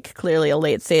is like clearly a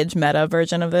late stage meta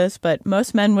version of this, but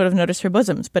most men would have noticed her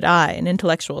bosoms, but I, an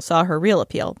intellectual, saw her real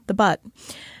appeal, the butt.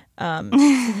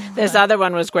 This other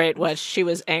one was great. She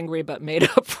was angry but made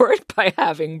up for it by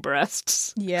having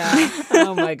breasts. Yeah.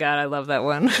 Oh my God, I love that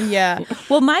one. Yeah.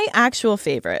 Well, my actual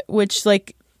favorite, which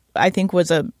I think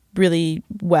was a really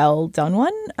well done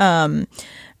one,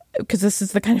 because this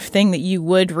is the kind of thing that you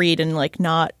would read and like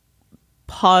not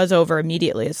pause over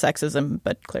immediately as sexism,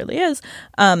 but clearly is,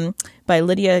 by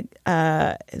Lydia,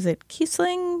 is it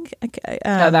Kiesling?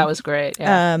 That was great.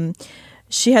 Yeah.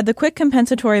 She had the quick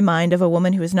compensatory mind of a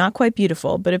woman who was not quite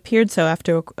beautiful, but appeared so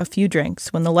after a few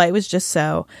drinks, when the light was just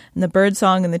so, and the bird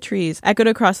song in the trees echoed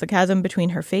across the chasm between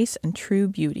her face and true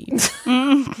beauty.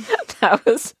 That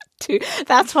was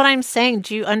That's what I'm saying.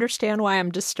 Do you understand why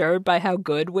I'm disturbed by how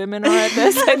good women are at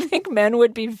this? I think men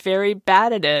would be very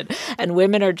bad at it. And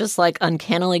women are just like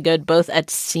uncannily good both at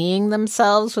seeing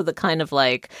themselves with a kind of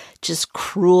like just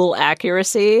cruel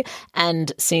accuracy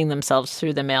and seeing themselves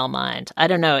through the male mind. I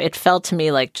don't know. It felt to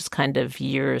me like just kind of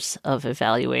years of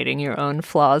evaluating your own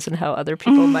flaws and how other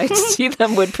people might see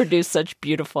them would produce such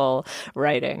beautiful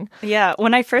writing. Yeah.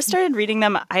 When I first started reading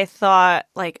them, I thought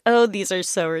like, oh, these are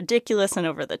so ridiculous and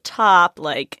over the top.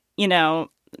 Like, you know,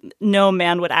 no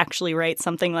man would actually write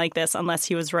something like this unless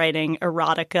he was writing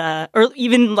erotica, or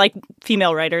even like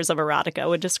female writers of erotica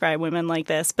would describe women like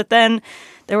this. But then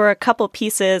there were a couple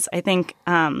pieces. I think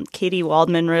Katie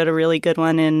Waldman wrote a really good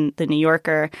one in The New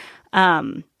Yorker,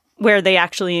 where they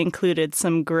actually included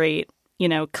some great, you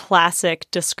know, classic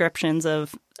descriptions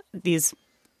of these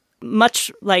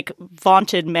much like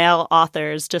vaunted male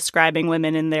authors describing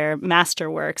women in their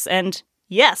masterworks. And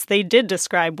yes, they did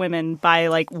describe women by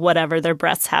like whatever their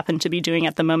breasts happened to be doing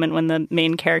at the moment when the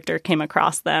main character came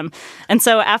across them. And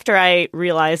so after I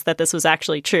realized that this was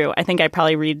actually true, I think I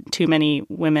probably read too many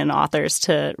women authors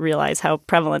to realize how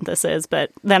prevalent this is.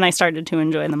 But then I started to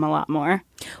enjoy them a lot more.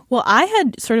 Well, I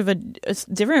had sort of a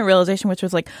different realization, which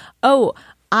was like, oh,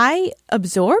 I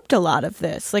absorbed a lot of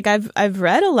this. Like I've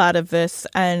read a lot of this,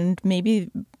 and maybe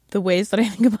the ways that I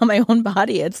think about my own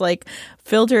body, it's like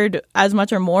filtered as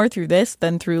much or more through this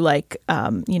than through like,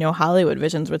 you know, Hollywood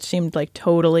visions, which seemed like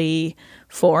totally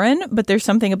foreign. But there's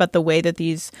something about the way that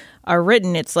these are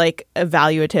written. It's like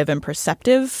evaluative and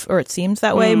perceptive, or it seems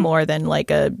that way, more than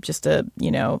like just a,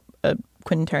 you know, a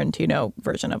Quentin Tarantino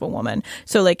version of a woman.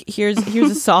 So like here's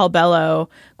a Saul Bellow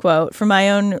quote. For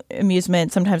my own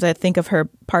amusement, sometimes I think of her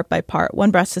part by part. One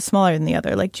breast is smaller than the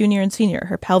other, like junior and senior.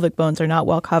 Her pelvic bones are not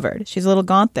well covered. She's a little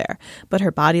gaunt there, but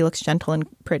her body looks gentle and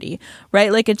pretty,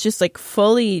 right? Like it's just like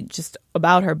fully just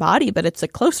about her body, but it's a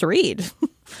close read.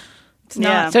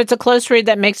 Yeah. So it's a close read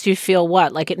that makes you feel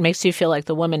what? Like it makes you feel like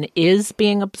the woman is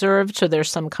being observed. So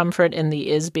there's some comfort in the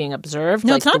is being observed.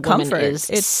 No, like it's not the woman comfort.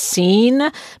 It's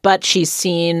seen, but she's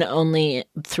seen only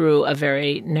through a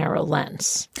very narrow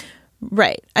lens.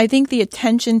 Right. I think the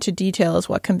attention to detail is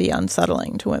what can be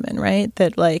unsettling to women, right?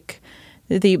 That like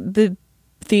the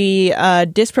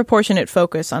disproportionate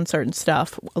focus on certain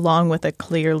stuff along with a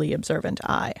clearly observant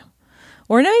eye.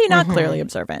 Or maybe not clearly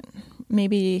observant.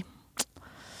 Maybe...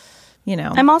 You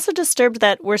know. I'm also disturbed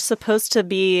that we're supposed to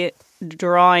be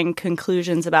drawing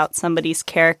conclusions about somebody's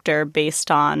character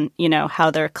based on, you know, how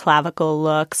their clavicle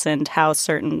looks and how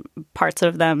certain parts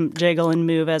of them jiggle and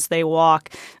move as they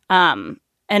walk. And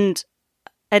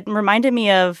it reminded me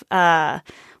of when I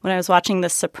was watching The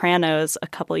Sopranos a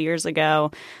couple years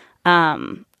ago.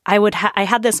 I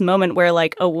had this moment where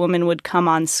like a woman would come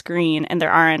on screen, and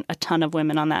there aren't a ton of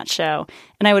women on that show,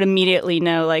 and I would immediately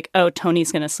know like, oh,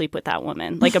 Tony's going to sleep with that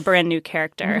woman, like a brand new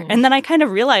character. And then I kind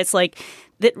of realized like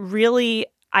that really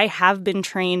I have been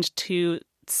trained to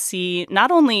see not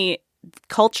only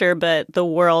culture but the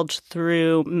world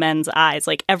through men's eyes.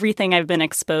 Like everything I've been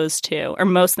exposed to, or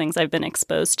most things I've been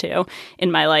exposed to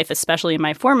in my life, especially in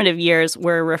my formative years,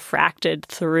 were refracted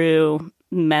through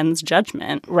men's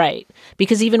judgment. Right.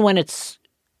 Because even when it's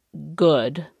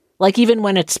good, like even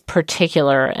when it's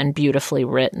particular and beautifully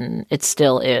written, it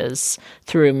still is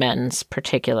through men's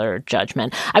particular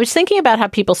judgment. I was thinking about how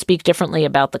people speak differently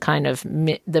about the kind of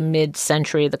the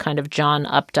mid-century, the kind of John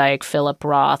Updike, Philip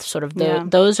Roth, sort of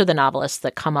those are the novelists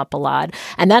that come up a lot.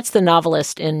 And that's the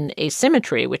novelist in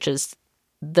Asymmetry, which is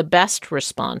the best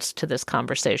response to this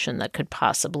conversation that could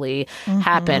possibly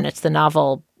happen. It's the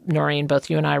novel Noreen, both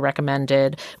you and I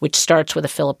recommended, which starts with a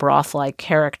Philip Roth-like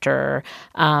character,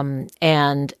 and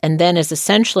then is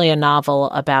essentially a novel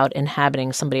about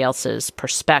inhabiting somebody else's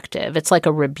perspective. It's like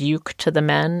a rebuke to the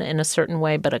men in a certain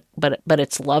way, but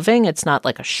it's loving. It's not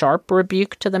like a sharp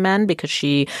rebuke to the men because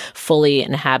she fully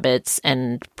inhabits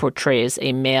and portrays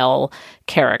a male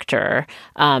character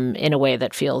in a way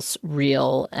that feels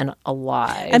real and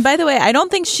alive. And by the way, I don't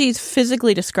think she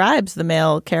physically describes the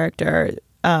male character.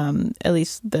 At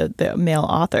least the male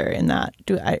author in that,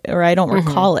 I don't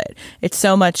recall it. It's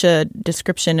so much a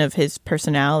description of his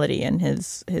personality and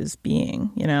his being,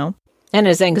 you know? And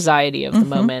his anxiety of the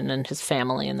moment and his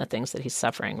family and the things that he's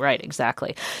suffering. Right,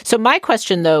 exactly. So my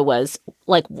question, though, was,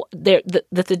 like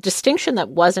the distinction that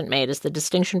wasn't made is the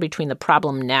distinction between the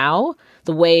problem now,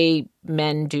 the way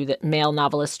male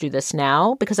novelists do this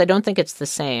now, because I don't think it's the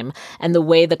same, and the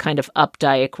way the kind of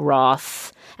Updike,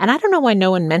 Roth, and I don't know why no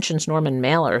one mentions Norman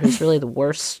Mailer, who's really the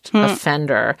worst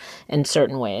offender in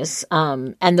certain ways,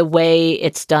 and the way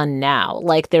it's done now.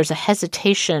 Like there's a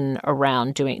hesitation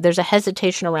around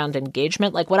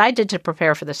engagement. Like what I did to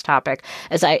prepare for this topic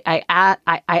is I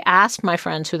asked my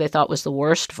friends who they thought was the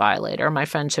worst violator, my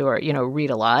friends who are, read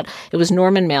a lot. It was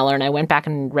Norman Mailer, and I went back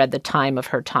and read The Time of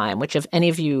Her Time, which if any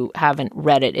of you haven't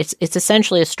read it, it's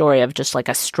essentially a story of just like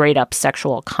a straight up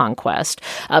sexual conquest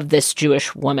of this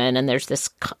Jewish woman, and there's this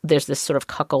sort of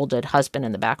cuckolded husband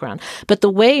in the background. But the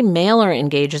way Mailer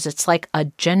engages, it's like a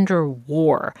gender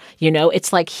war.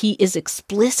 It's like he is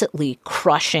explicitly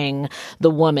crushing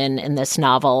the woman in this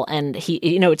novel, and he,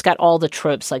 it's got all the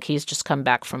tropes, like he's just come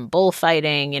back from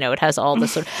bullfighting. It has all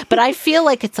this sort of, but I feel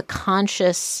like it's a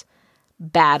conscious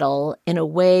battle in a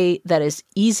way that is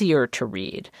easier to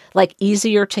read, like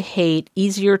easier to hate,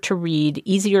 easier to read,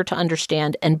 easier to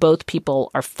understand, and both people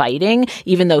are fighting,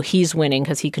 even though he's winning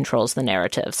because he controls the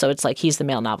narrative. So it's like he's the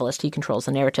male novelist, he controls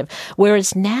the narrative.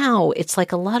 Whereas now it's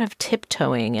like a lot of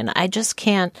tiptoeing, and I just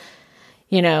can't,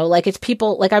 like it's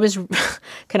people, like I was,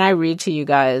 can I read to you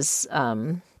guys?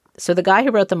 So the guy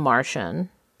who wrote The Martian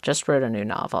just wrote a new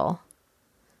novel.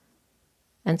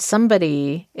 And it's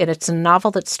a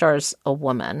novel that stars a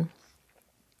woman.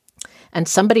 And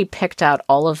somebody picked out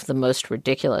all of the most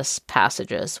ridiculous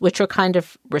passages, which are kind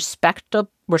of respectful,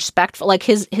 like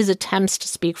his attempts to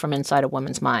speak from inside a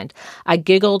woman's mind. I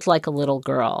giggled like a little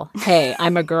girl. Hey,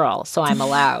 I'm a girl, so I'm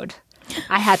allowed.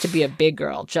 I had to be a big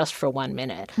girl just for 1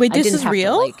 minute. Wait, this is is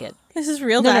real? Like it. This is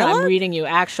real No, dialogue? I'm reading you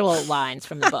actual lines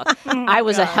from the book. I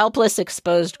was a helpless,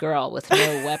 exposed girl with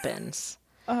no weapons.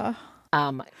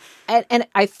 And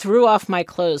I threw off my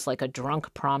clothes like a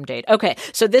drunk prom date. Okay,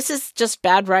 so this is just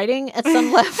bad writing at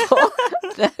some level.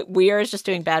 Weir is just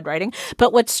doing bad writing.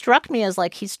 But what struck me is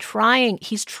like he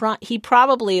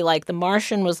probably, like The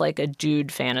Martian was like a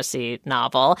dude fantasy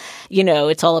novel.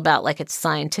 It's all about like its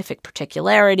scientific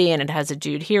particularity, and it has a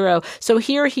dude hero. So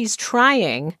here he's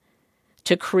trying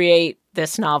to create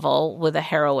this novel with a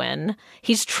heroine.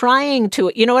 He's trying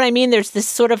to, you know what I mean? There's this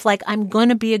sort of like, I'm going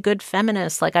to be a good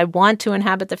feminist. Like I want to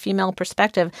inhabit the female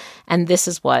perspective. And this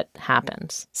is what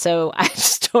happens. So I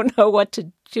just don't know what to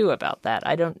do about that.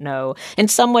 I don't know. In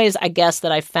some ways, I guess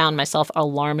that I found myself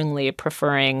alarmingly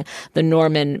preferring the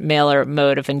Norman Mailer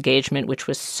mode of engagement, which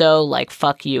was so like,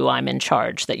 fuck you, I'm in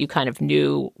charge, that you kind of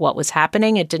knew what was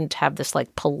happening. It didn't have this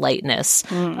like politeness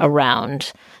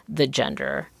around the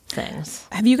gender things.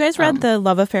 Have you guys read The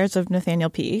Love Affairs of Nathaniel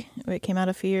P? It came out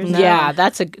a few years ago.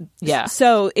 Yeah.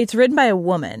 So it's written by a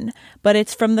woman, but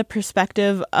it's from the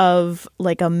perspective of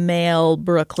like a male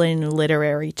Brooklyn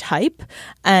literary type.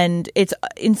 And it's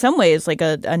in some ways like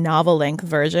a novel-length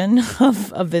version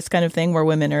of this kind of thing where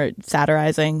women are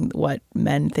satirizing what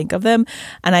men think of them.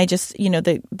 And I just,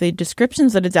 the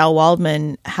descriptions that Adele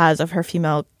Waldman has of her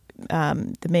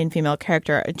the main female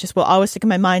character just will always stick in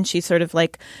my mind. She sort of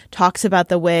like talks about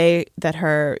the way that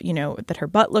her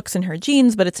butt looks in her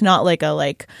jeans, but it's not like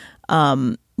like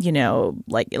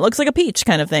it looks like a peach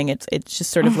kind of thing. It's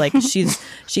just sort of like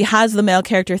she has the male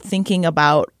character thinking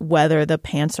about whether the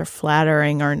pants are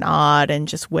flattering or not, and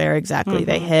just where exactly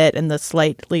they hit, and the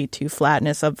slightly too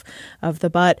flatness of the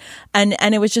butt. And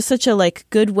it was just such a like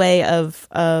good way of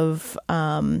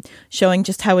showing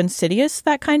just how insidious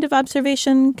that kind of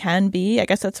observation can be. I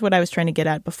guess that's what I was trying to get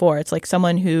at before. It's like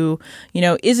someone who,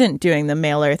 isn't doing the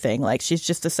Mailer thing, like she's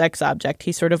just a sex object.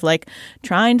 He's sort of like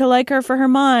trying to like her for her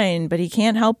mind, but he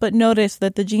can't help but notice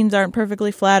that the jeans aren't perfectly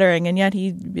flattering, and yet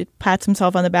he pats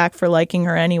himself on the back for liking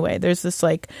her anyway. There's this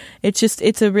like,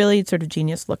 it's a really sort of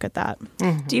genius look at that.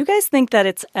 Mm-hmm. Do you guys think that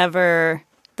it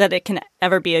can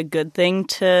ever be a good thing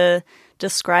to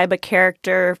describe a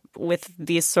character with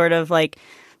these sort of like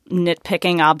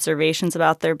nitpicking observations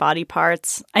about their body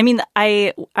parts? I mean,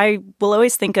 I will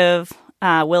always think of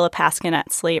Willa Paskin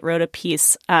at Slate wrote a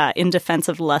piece in defense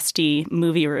of lusty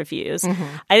movie reviews.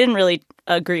 Mm-hmm. I didn't really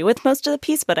agree with most of the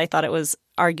piece, but I thought it was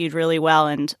argued really well.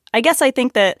 And I guess I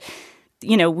think that,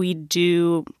 we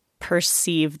do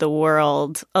perceive the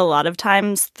world a lot of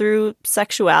times through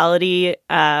sexuality.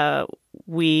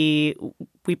 We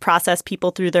process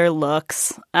people through their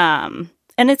looks. And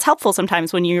it's helpful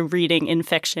sometimes when you're reading in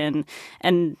fiction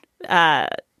and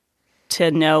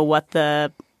to know what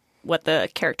the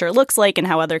character looks like and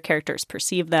how other characters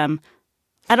perceive them.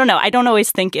 I don't know. I don't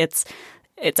always think it's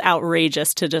it's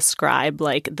outrageous to describe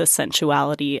like the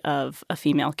sensuality of a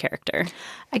female character.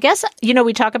 I guess,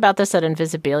 we talk about this at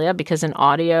Invisibilia because in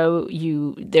audio,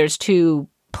 there's two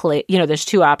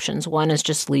options. One is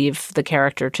just leave the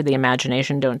character to the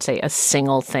imagination. Don't say a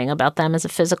single thing about them as a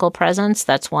physical presence.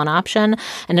 That's one option.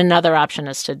 And another option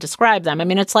is to describe them. I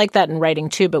mean, it's like that in writing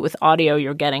too, but with audio,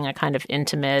 you're getting a kind of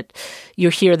intimate, you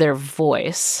hear their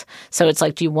voice. So it's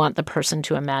like, do you want the person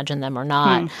to imagine them or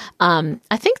not?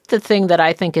 I think the thing that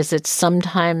I think is it's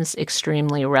sometimes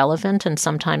extremely relevant and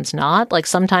sometimes not. Like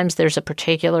sometimes there's a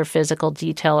particular physical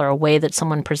detail or a way that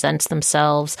someone presents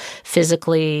themselves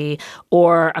physically,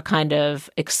 or a kind of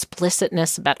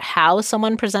explicitness about how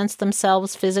someone presents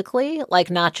themselves physically, like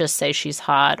not just say she's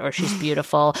hot or she's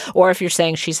beautiful, or if you're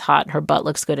saying she's hot and her butt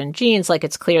looks good in jeans, like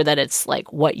it's clear that it's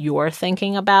like what you're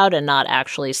thinking about and not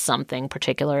actually something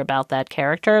particular about that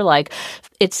character. Like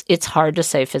it's hard to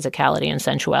say physicality and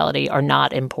sensuality are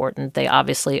not important. They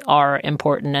obviously are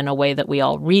important in a way that we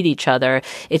all read each other.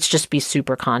 It's just be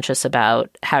super conscious about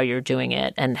how you're doing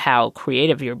it and how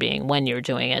creative you're being when you're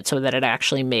doing it so that it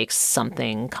actually makes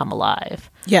something come alive.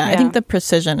 Yeah, I think the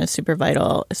precision is super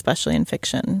vital, especially in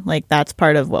fiction. Like that's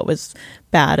part of what was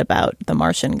bad about The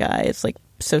Martian guy. It's like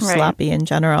so sloppy in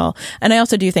general. And I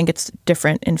also do think it's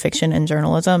different in fiction and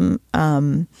journalism.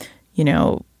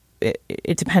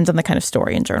 It depends on the kind of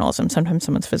story in journalism. Sometimes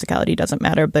someone's physicality doesn't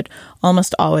matter, but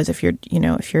almost always if you're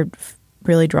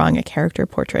really drawing a character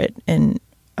portrait in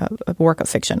a work of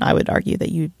fiction, I would argue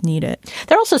that you need it.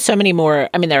 There are also so many more,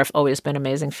 I mean, there have always been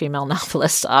amazing female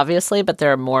novelists, obviously, but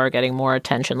there are getting more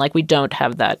attention. Like we don't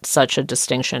have such a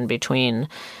distinction between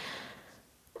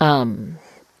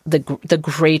the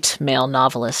great male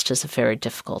novelist is a very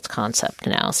difficult concept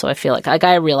now. So I feel like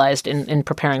I realized in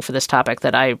preparing for this topic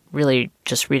that I really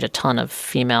just read a ton of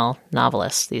female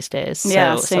novelists these days.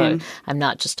 So I'm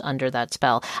not just under that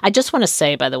spell. I just want to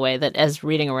say, by the way, that as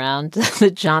reading around the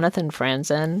Jonathan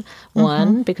Franzen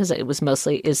one, because it was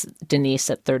mostly is Denise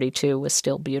at 32 was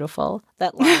still beautiful.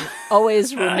 That line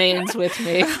always remains with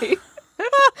me.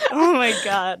 Oh my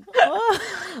God.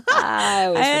 I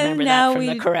always remember that from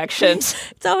the corrections.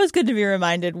 It's always good to be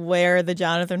reminded where the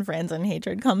Jonathan Franzen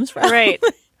hatred comes from. Right.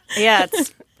 Yeah,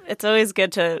 it's always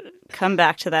good to come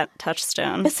back to that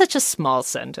touchstone. It's such a small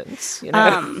sentence,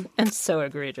 and so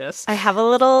egregious. I have a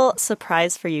little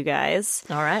surprise for you guys.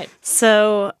 All right.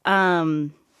 So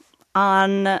on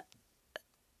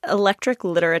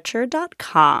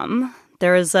electricliterature.com,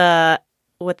 there is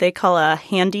what they call a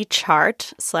handy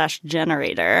chart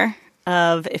 /generator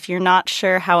of if you're not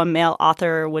sure how a male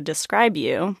author would describe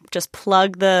you, just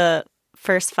plug the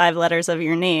first 5 letters of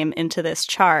your name into this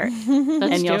chart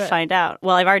and you'll find out.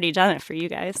 Well, I've already done it for you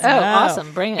guys. Oh,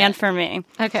 awesome. Bring it. And for me.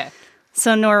 Okay.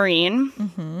 So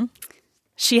Noreen,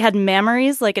 she had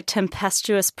memories like a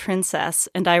tempestuous princess,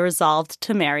 and I resolved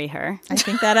to marry her. I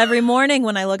think that every morning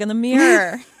when I look in the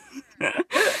mirror.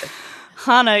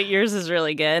 Hannah, yours is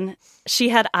really good. She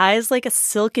had eyes like a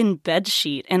silken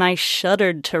bedsheet, and I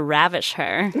shuddered to ravish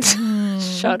her.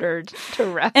 Shuddered to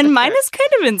ravish And mine her. is kind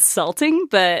of insulting,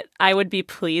 but I would be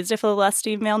pleased if a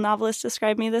lusty male novelist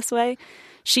described me this way.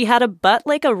 She had a butt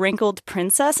like a wrinkled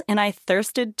princess, and I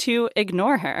thirsted to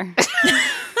ignore her.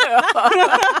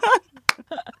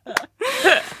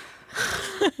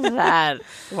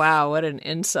 Wow, what an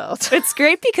insult. It's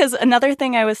great because another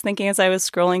thing I was thinking as I was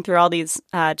scrolling through all these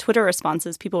Twitter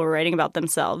responses people were writing about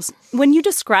themselves, when you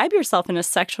describe yourself in a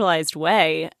sexualized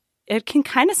way, it can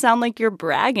kind of sound like you're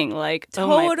bragging, like,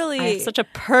 totally. I have such a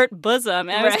pert bosom.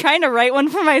 And I was trying to write one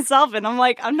for myself, and I'm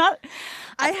like, I'm not,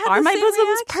 are my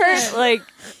bosoms pert? Like,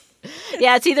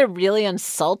 yeah, it's either really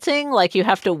insulting, like you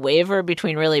have to waver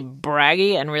between really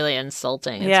braggy and really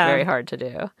insulting. It's very hard to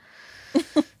do.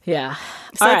 Yeah.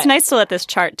 So it's nice to let this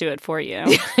chart do it for you.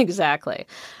 Exactly.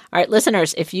 All right,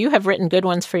 listeners, if you have written good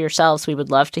ones for yourselves, we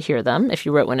would love to hear them. If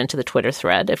you wrote one into the Twitter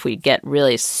thread, if we get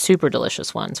really super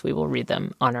delicious ones, we will read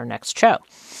them on our next show.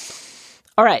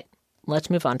 All right,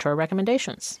 let's move on to our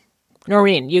recommendations.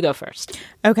 Noreen, you go first.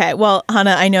 Okay. Well,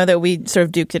 Hannah, I know that we sort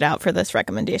of duked it out for this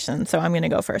recommendation, so I'm going to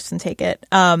go first and take it.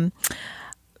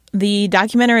 The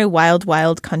documentary Wild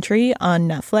Wild Country on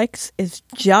Netflix is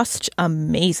just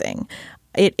amazing.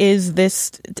 It is this,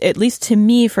 at least to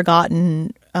me,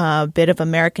 forgotten bit of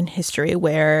American history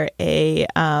where a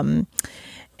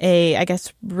I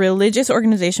guess, religious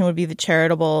organization would be the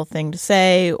charitable thing to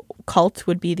say. Cult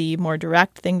would be the more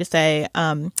direct thing to say.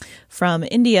 From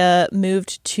India,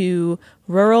 moved to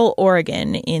rural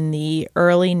Oregon in the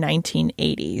early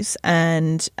 1980s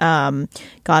and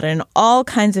got in all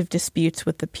kinds of disputes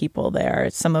with the people there,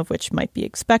 some of which might be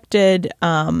expected,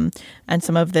 and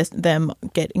some of them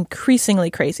get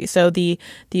increasingly crazy. So the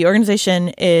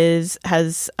organization has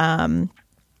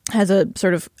a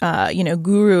sort of,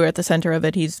 guru at the center of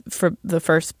it. He's, for the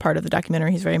first part of the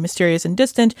documentary, he's very mysterious and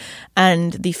distant.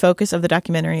 And the focus of the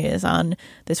documentary is on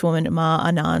this woman, Ma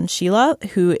Anand Sheela,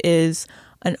 who is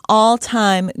an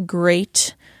all-time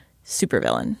great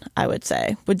supervillain, I would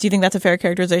say. Do you think that's a fair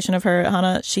characterization of her,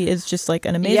 Hannah? She is just like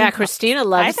an amazing... Yeah, Christina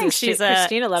loves I think she's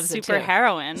Christina loves super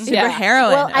heroine. Super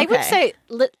heroine. Well, I would okay.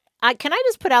 say... can I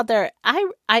just put out there, I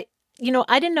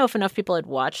didn't know if enough people had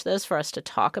watched this for us to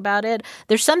talk about it.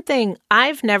 There's something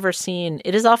I've never seen.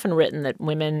 It is often written that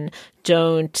women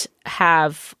don't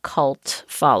have cult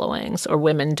followings or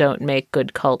women don't make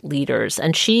good cult leaders.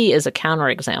 And she is a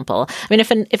counterexample. I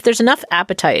mean, if there's enough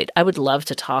appetite, I would love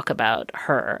to talk about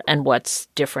her and what's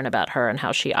different about her and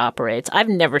how she operates. I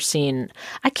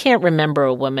can't remember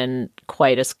a woman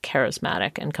quite as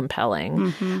charismatic and compelling.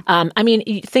 Mm-hmm. I mean,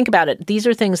 you think about it. These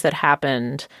are things that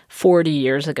happened 40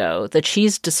 years ago that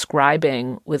she's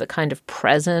describing with a kind of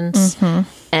presence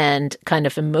and kind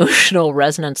of emotional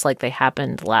resonance like they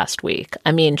happened last week.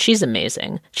 I mean, she's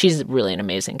amazing. She's really an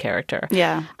amazing character.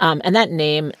 Yeah. And that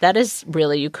name, that is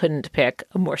really, you couldn't pick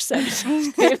a more sexy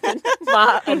name than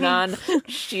Ma Anand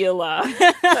Sheela.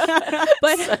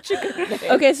 But such a good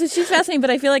name. Okay, so she's fascinating, but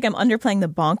I feel like I'm underplaying the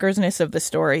bonkersness of the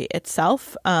story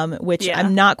itself, which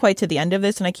I'm not quite to the end of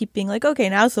this, and I keep being like, okay,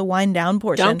 now's the wind down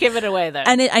portion. Don't give it away, though.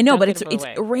 And I know, but it's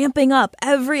ramping up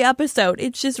every episode.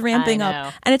 It's just ramping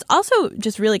up. And it's also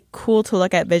just really cool to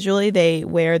look at visually. They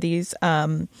wear these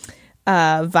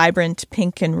vibrant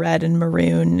pink and red and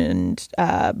maroon and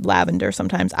lavender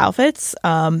sometimes outfits.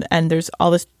 And there's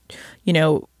all this,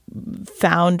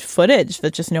 found footage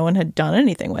that just no one had done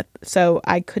anything with. So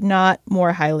I could not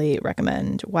more highly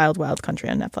recommend Wild Wild Country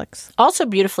on Netflix. Also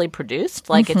beautifully produced.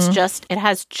 Like it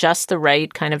has just the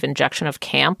right kind of injection of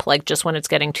camp. Like just when it's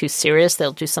getting too serious,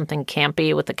 they'll do something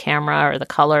campy with the camera or the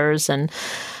colors. And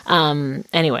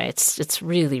anyway, it's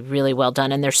really, really well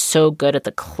done. And they're so good at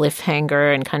the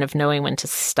cliffhanger and kind of knowing when to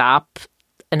stop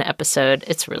an episode.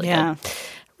 It's really good.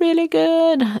 Really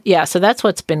good. Yeah, so that's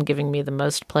what's been giving me the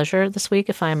most pleasure this week,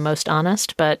 if I'm most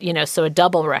honest. But, so a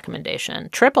double recommendation.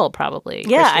 Triple, probably.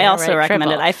 Yeah, Christina, I also recommend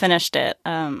Triple. it. I finished it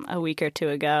a week or two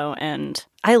ago, and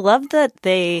I love that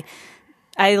they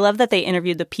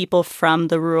interviewed the people from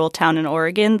the rural town in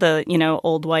Oregon, the,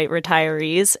 old white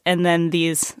retirees, and then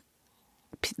the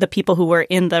people who were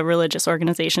in the religious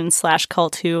organization /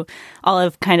 cult who all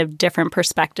have kind of different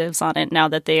perspectives on it now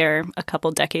that they are a couple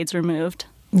decades removed.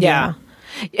 Yeah.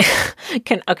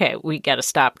 Okay, we got to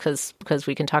stop because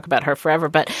we can talk about her forever.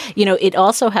 But, it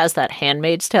also has that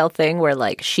Handmaid's Tale thing where,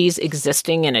 like, she's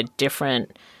existing in a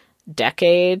different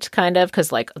decade, kind of,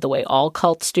 because, like, the way all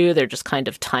cults do, they're just kind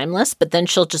of timeless. But then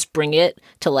she'll just bring it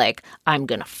to, like, I'm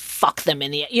going to fuck them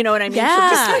in the... You know what I mean? Yeah. She'll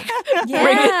just, like,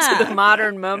 bring it to the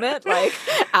modern moment, like,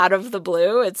 out of the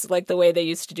blue. It's like the way they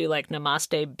used to do, like,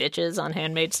 Namaste bitches on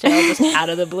Handmaid's Tale, just out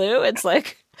of the blue. It's,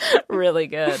 like, really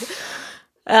good.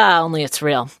 Only it's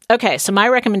real. Okay, so my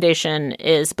recommendation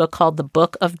is a book called The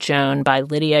Book of Joan by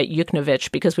Lydia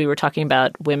Yuknovich, because we were talking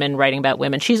about women writing about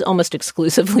women. She's almost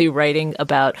exclusively writing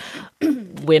about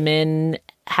women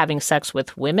having sex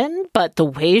with women, but the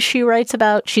way she writes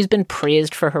about, she's been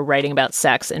praised for her writing about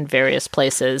sex in various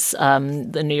places,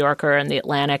 the New Yorker and the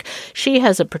Atlantic. She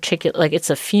has a particular, like, it's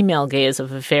a female gaze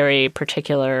of a very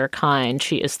particular kind.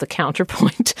 She is the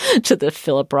counterpoint to the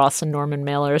Philip Ross and Norman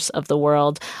Mailers of the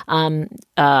world.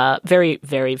 Very,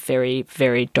 very, very,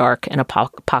 very dark and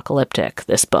apocalyptic,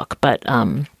 this book, but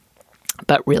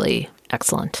really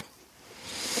excellent.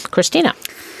 Christina.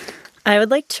 I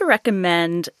would like to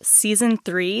recommend season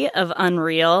 3 of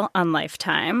Unreal on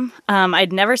Lifetime.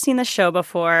 I'd never seen the show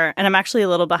before, and I'm actually a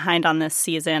little behind on this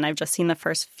season. I've just seen the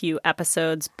first few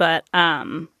episodes, but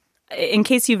in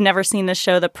case you've never seen the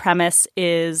show, the premise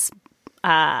is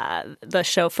the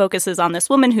show focuses on this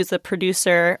woman who's a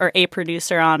producer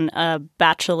on a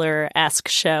Bachelor-esque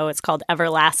show. It's called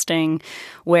Everlasting,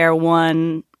 where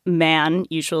one man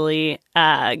usually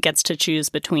gets to choose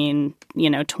between,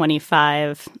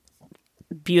 25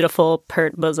 beautiful,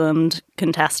 pert-bosomed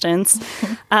contestants.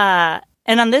 And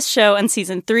on this show, in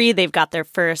season 3, they've got their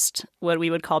first, what we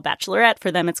would call bachelorette.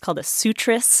 For them, it's called a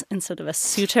suitress instead of a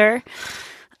suitor.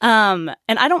 And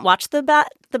I don't watch The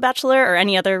Bachelor or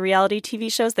any other reality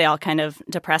TV shows. They all kind of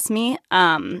depress me.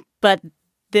 But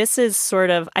this is sort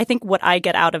of, I think what I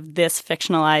get out of this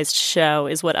fictionalized show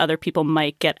is what other people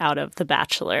might get out of The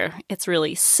Bachelor. It's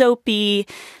really soapy.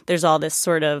 There's all this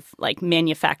sort of like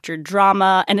manufactured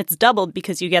drama, and it's doubled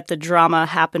because you get the drama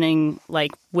happening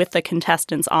like with the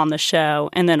contestants on the show,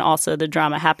 and then also the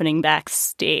drama happening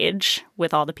backstage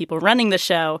with all the people running the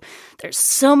show. There's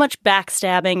so much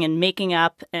backstabbing and making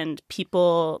up and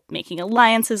people making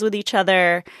alliances with each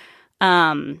other.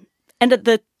 And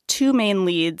the two main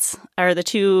leads are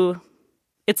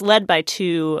it's led by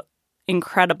two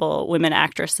incredible women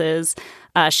actresses,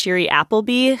 Shiri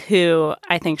Appleby, who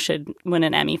I think should win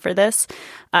an Emmy for this,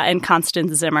 and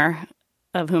Constance Zimmer,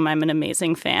 of whom I'm an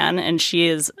amazing fan. And she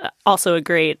is also a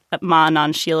great Ma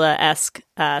Non-Sheila-esque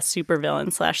supervillain /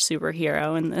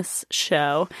 superhero in this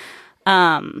show.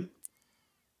 I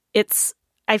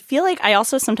feel like I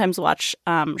also sometimes watch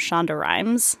Shonda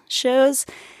Rhimes shows,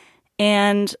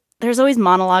 and there's always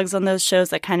monologues on those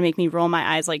shows that kind of make me roll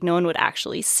my eyes, like no one would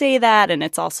actually say that, and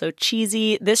it's also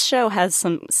cheesy. This show has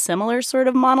some similar sort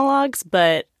of monologues,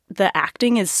 but the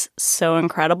acting is so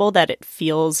incredible that it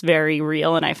feels very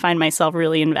real, and I find myself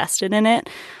really invested in it.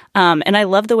 And I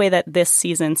love the way that this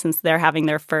season, since they're having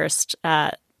their first,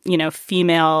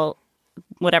 female,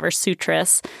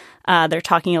 sutress, they're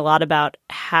talking a lot about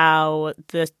how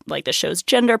the show's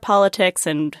gender politics,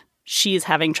 and she's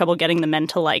having trouble getting the men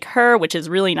to like her, which is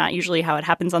really not usually how it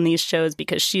happens on these shows,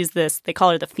 because they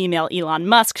call her the female Elon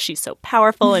Musk. She's so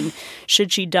powerful, and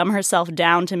should she dumb herself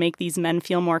down to make these men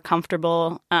feel more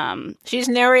comfortable? She's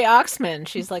Neri Oxman.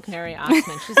 She's like Neri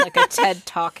Oxman. She's like a TED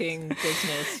talking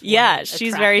business. Yeah,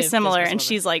 she's very similar, and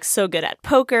she's like so good at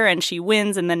poker, and she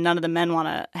wins, and then none of the men want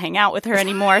to hang out with her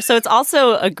anymore. So it's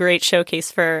also a great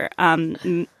showcase for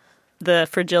the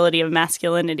fragility of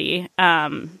masculinity.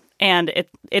 And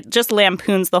it just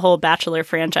lampoons the whole Bachelor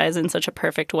franchise in such a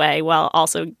perfect way, while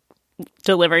also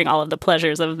delivering all of the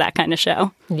pleasures of that kind of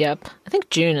show. Yep. I think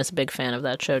June is a big fan of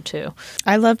that show, too.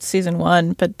 I loved season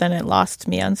 1, but then it lost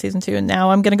me on season 2, and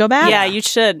now I'm going to go back. Yeah, you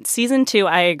should. Season 2,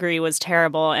 I agree, was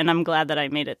terrible, and I'm glad that I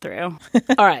made it through.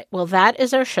 All right. Well, that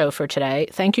is our show for today.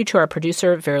 Thank you to our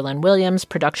producer, Verlyn Williams,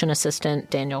 production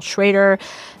assistant, Daniel Schrader.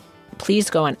 Please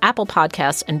go on Apple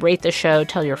Podcasts and rate the show.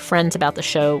 Tell your friends about the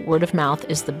show. Word of mouth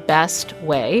is the best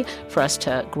way for us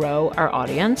to grow our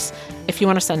audience. If you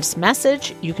want to send us a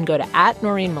message, you can go to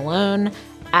 @NoreenMalone,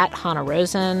 @Hannah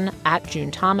Rosen, @June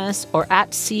Thomas, or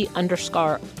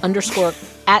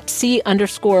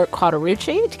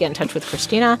 @C_Cauterucci to get in touch with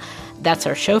Christina. That's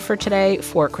our show for today.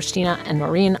 For Christina and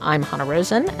Noreen, I'm Hannah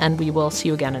Rosen, and we will see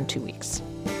you again in 2 weeks.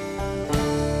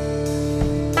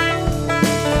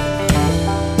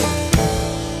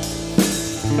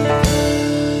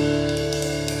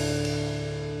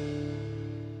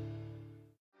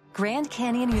 Grand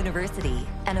Canyon University,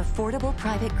 an affordable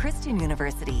private Christian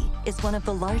university, is one of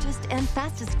the largest and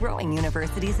fastest growing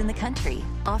universities in the country,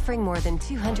 offering more than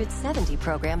 270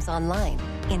 programs online.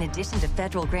 In addition to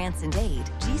federal grants and aid,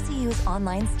 GCU's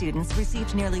online students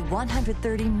received nearly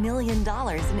 $130 million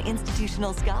in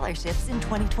institutional scholarships in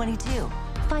 2022.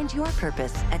 Find your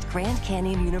purpose at Grand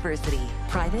Canyon University.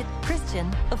 Private,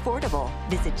 Christian, affordable.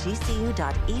 Visit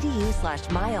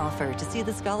gcu.edu/myoffer to see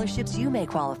the scholarships you may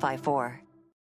qualify for.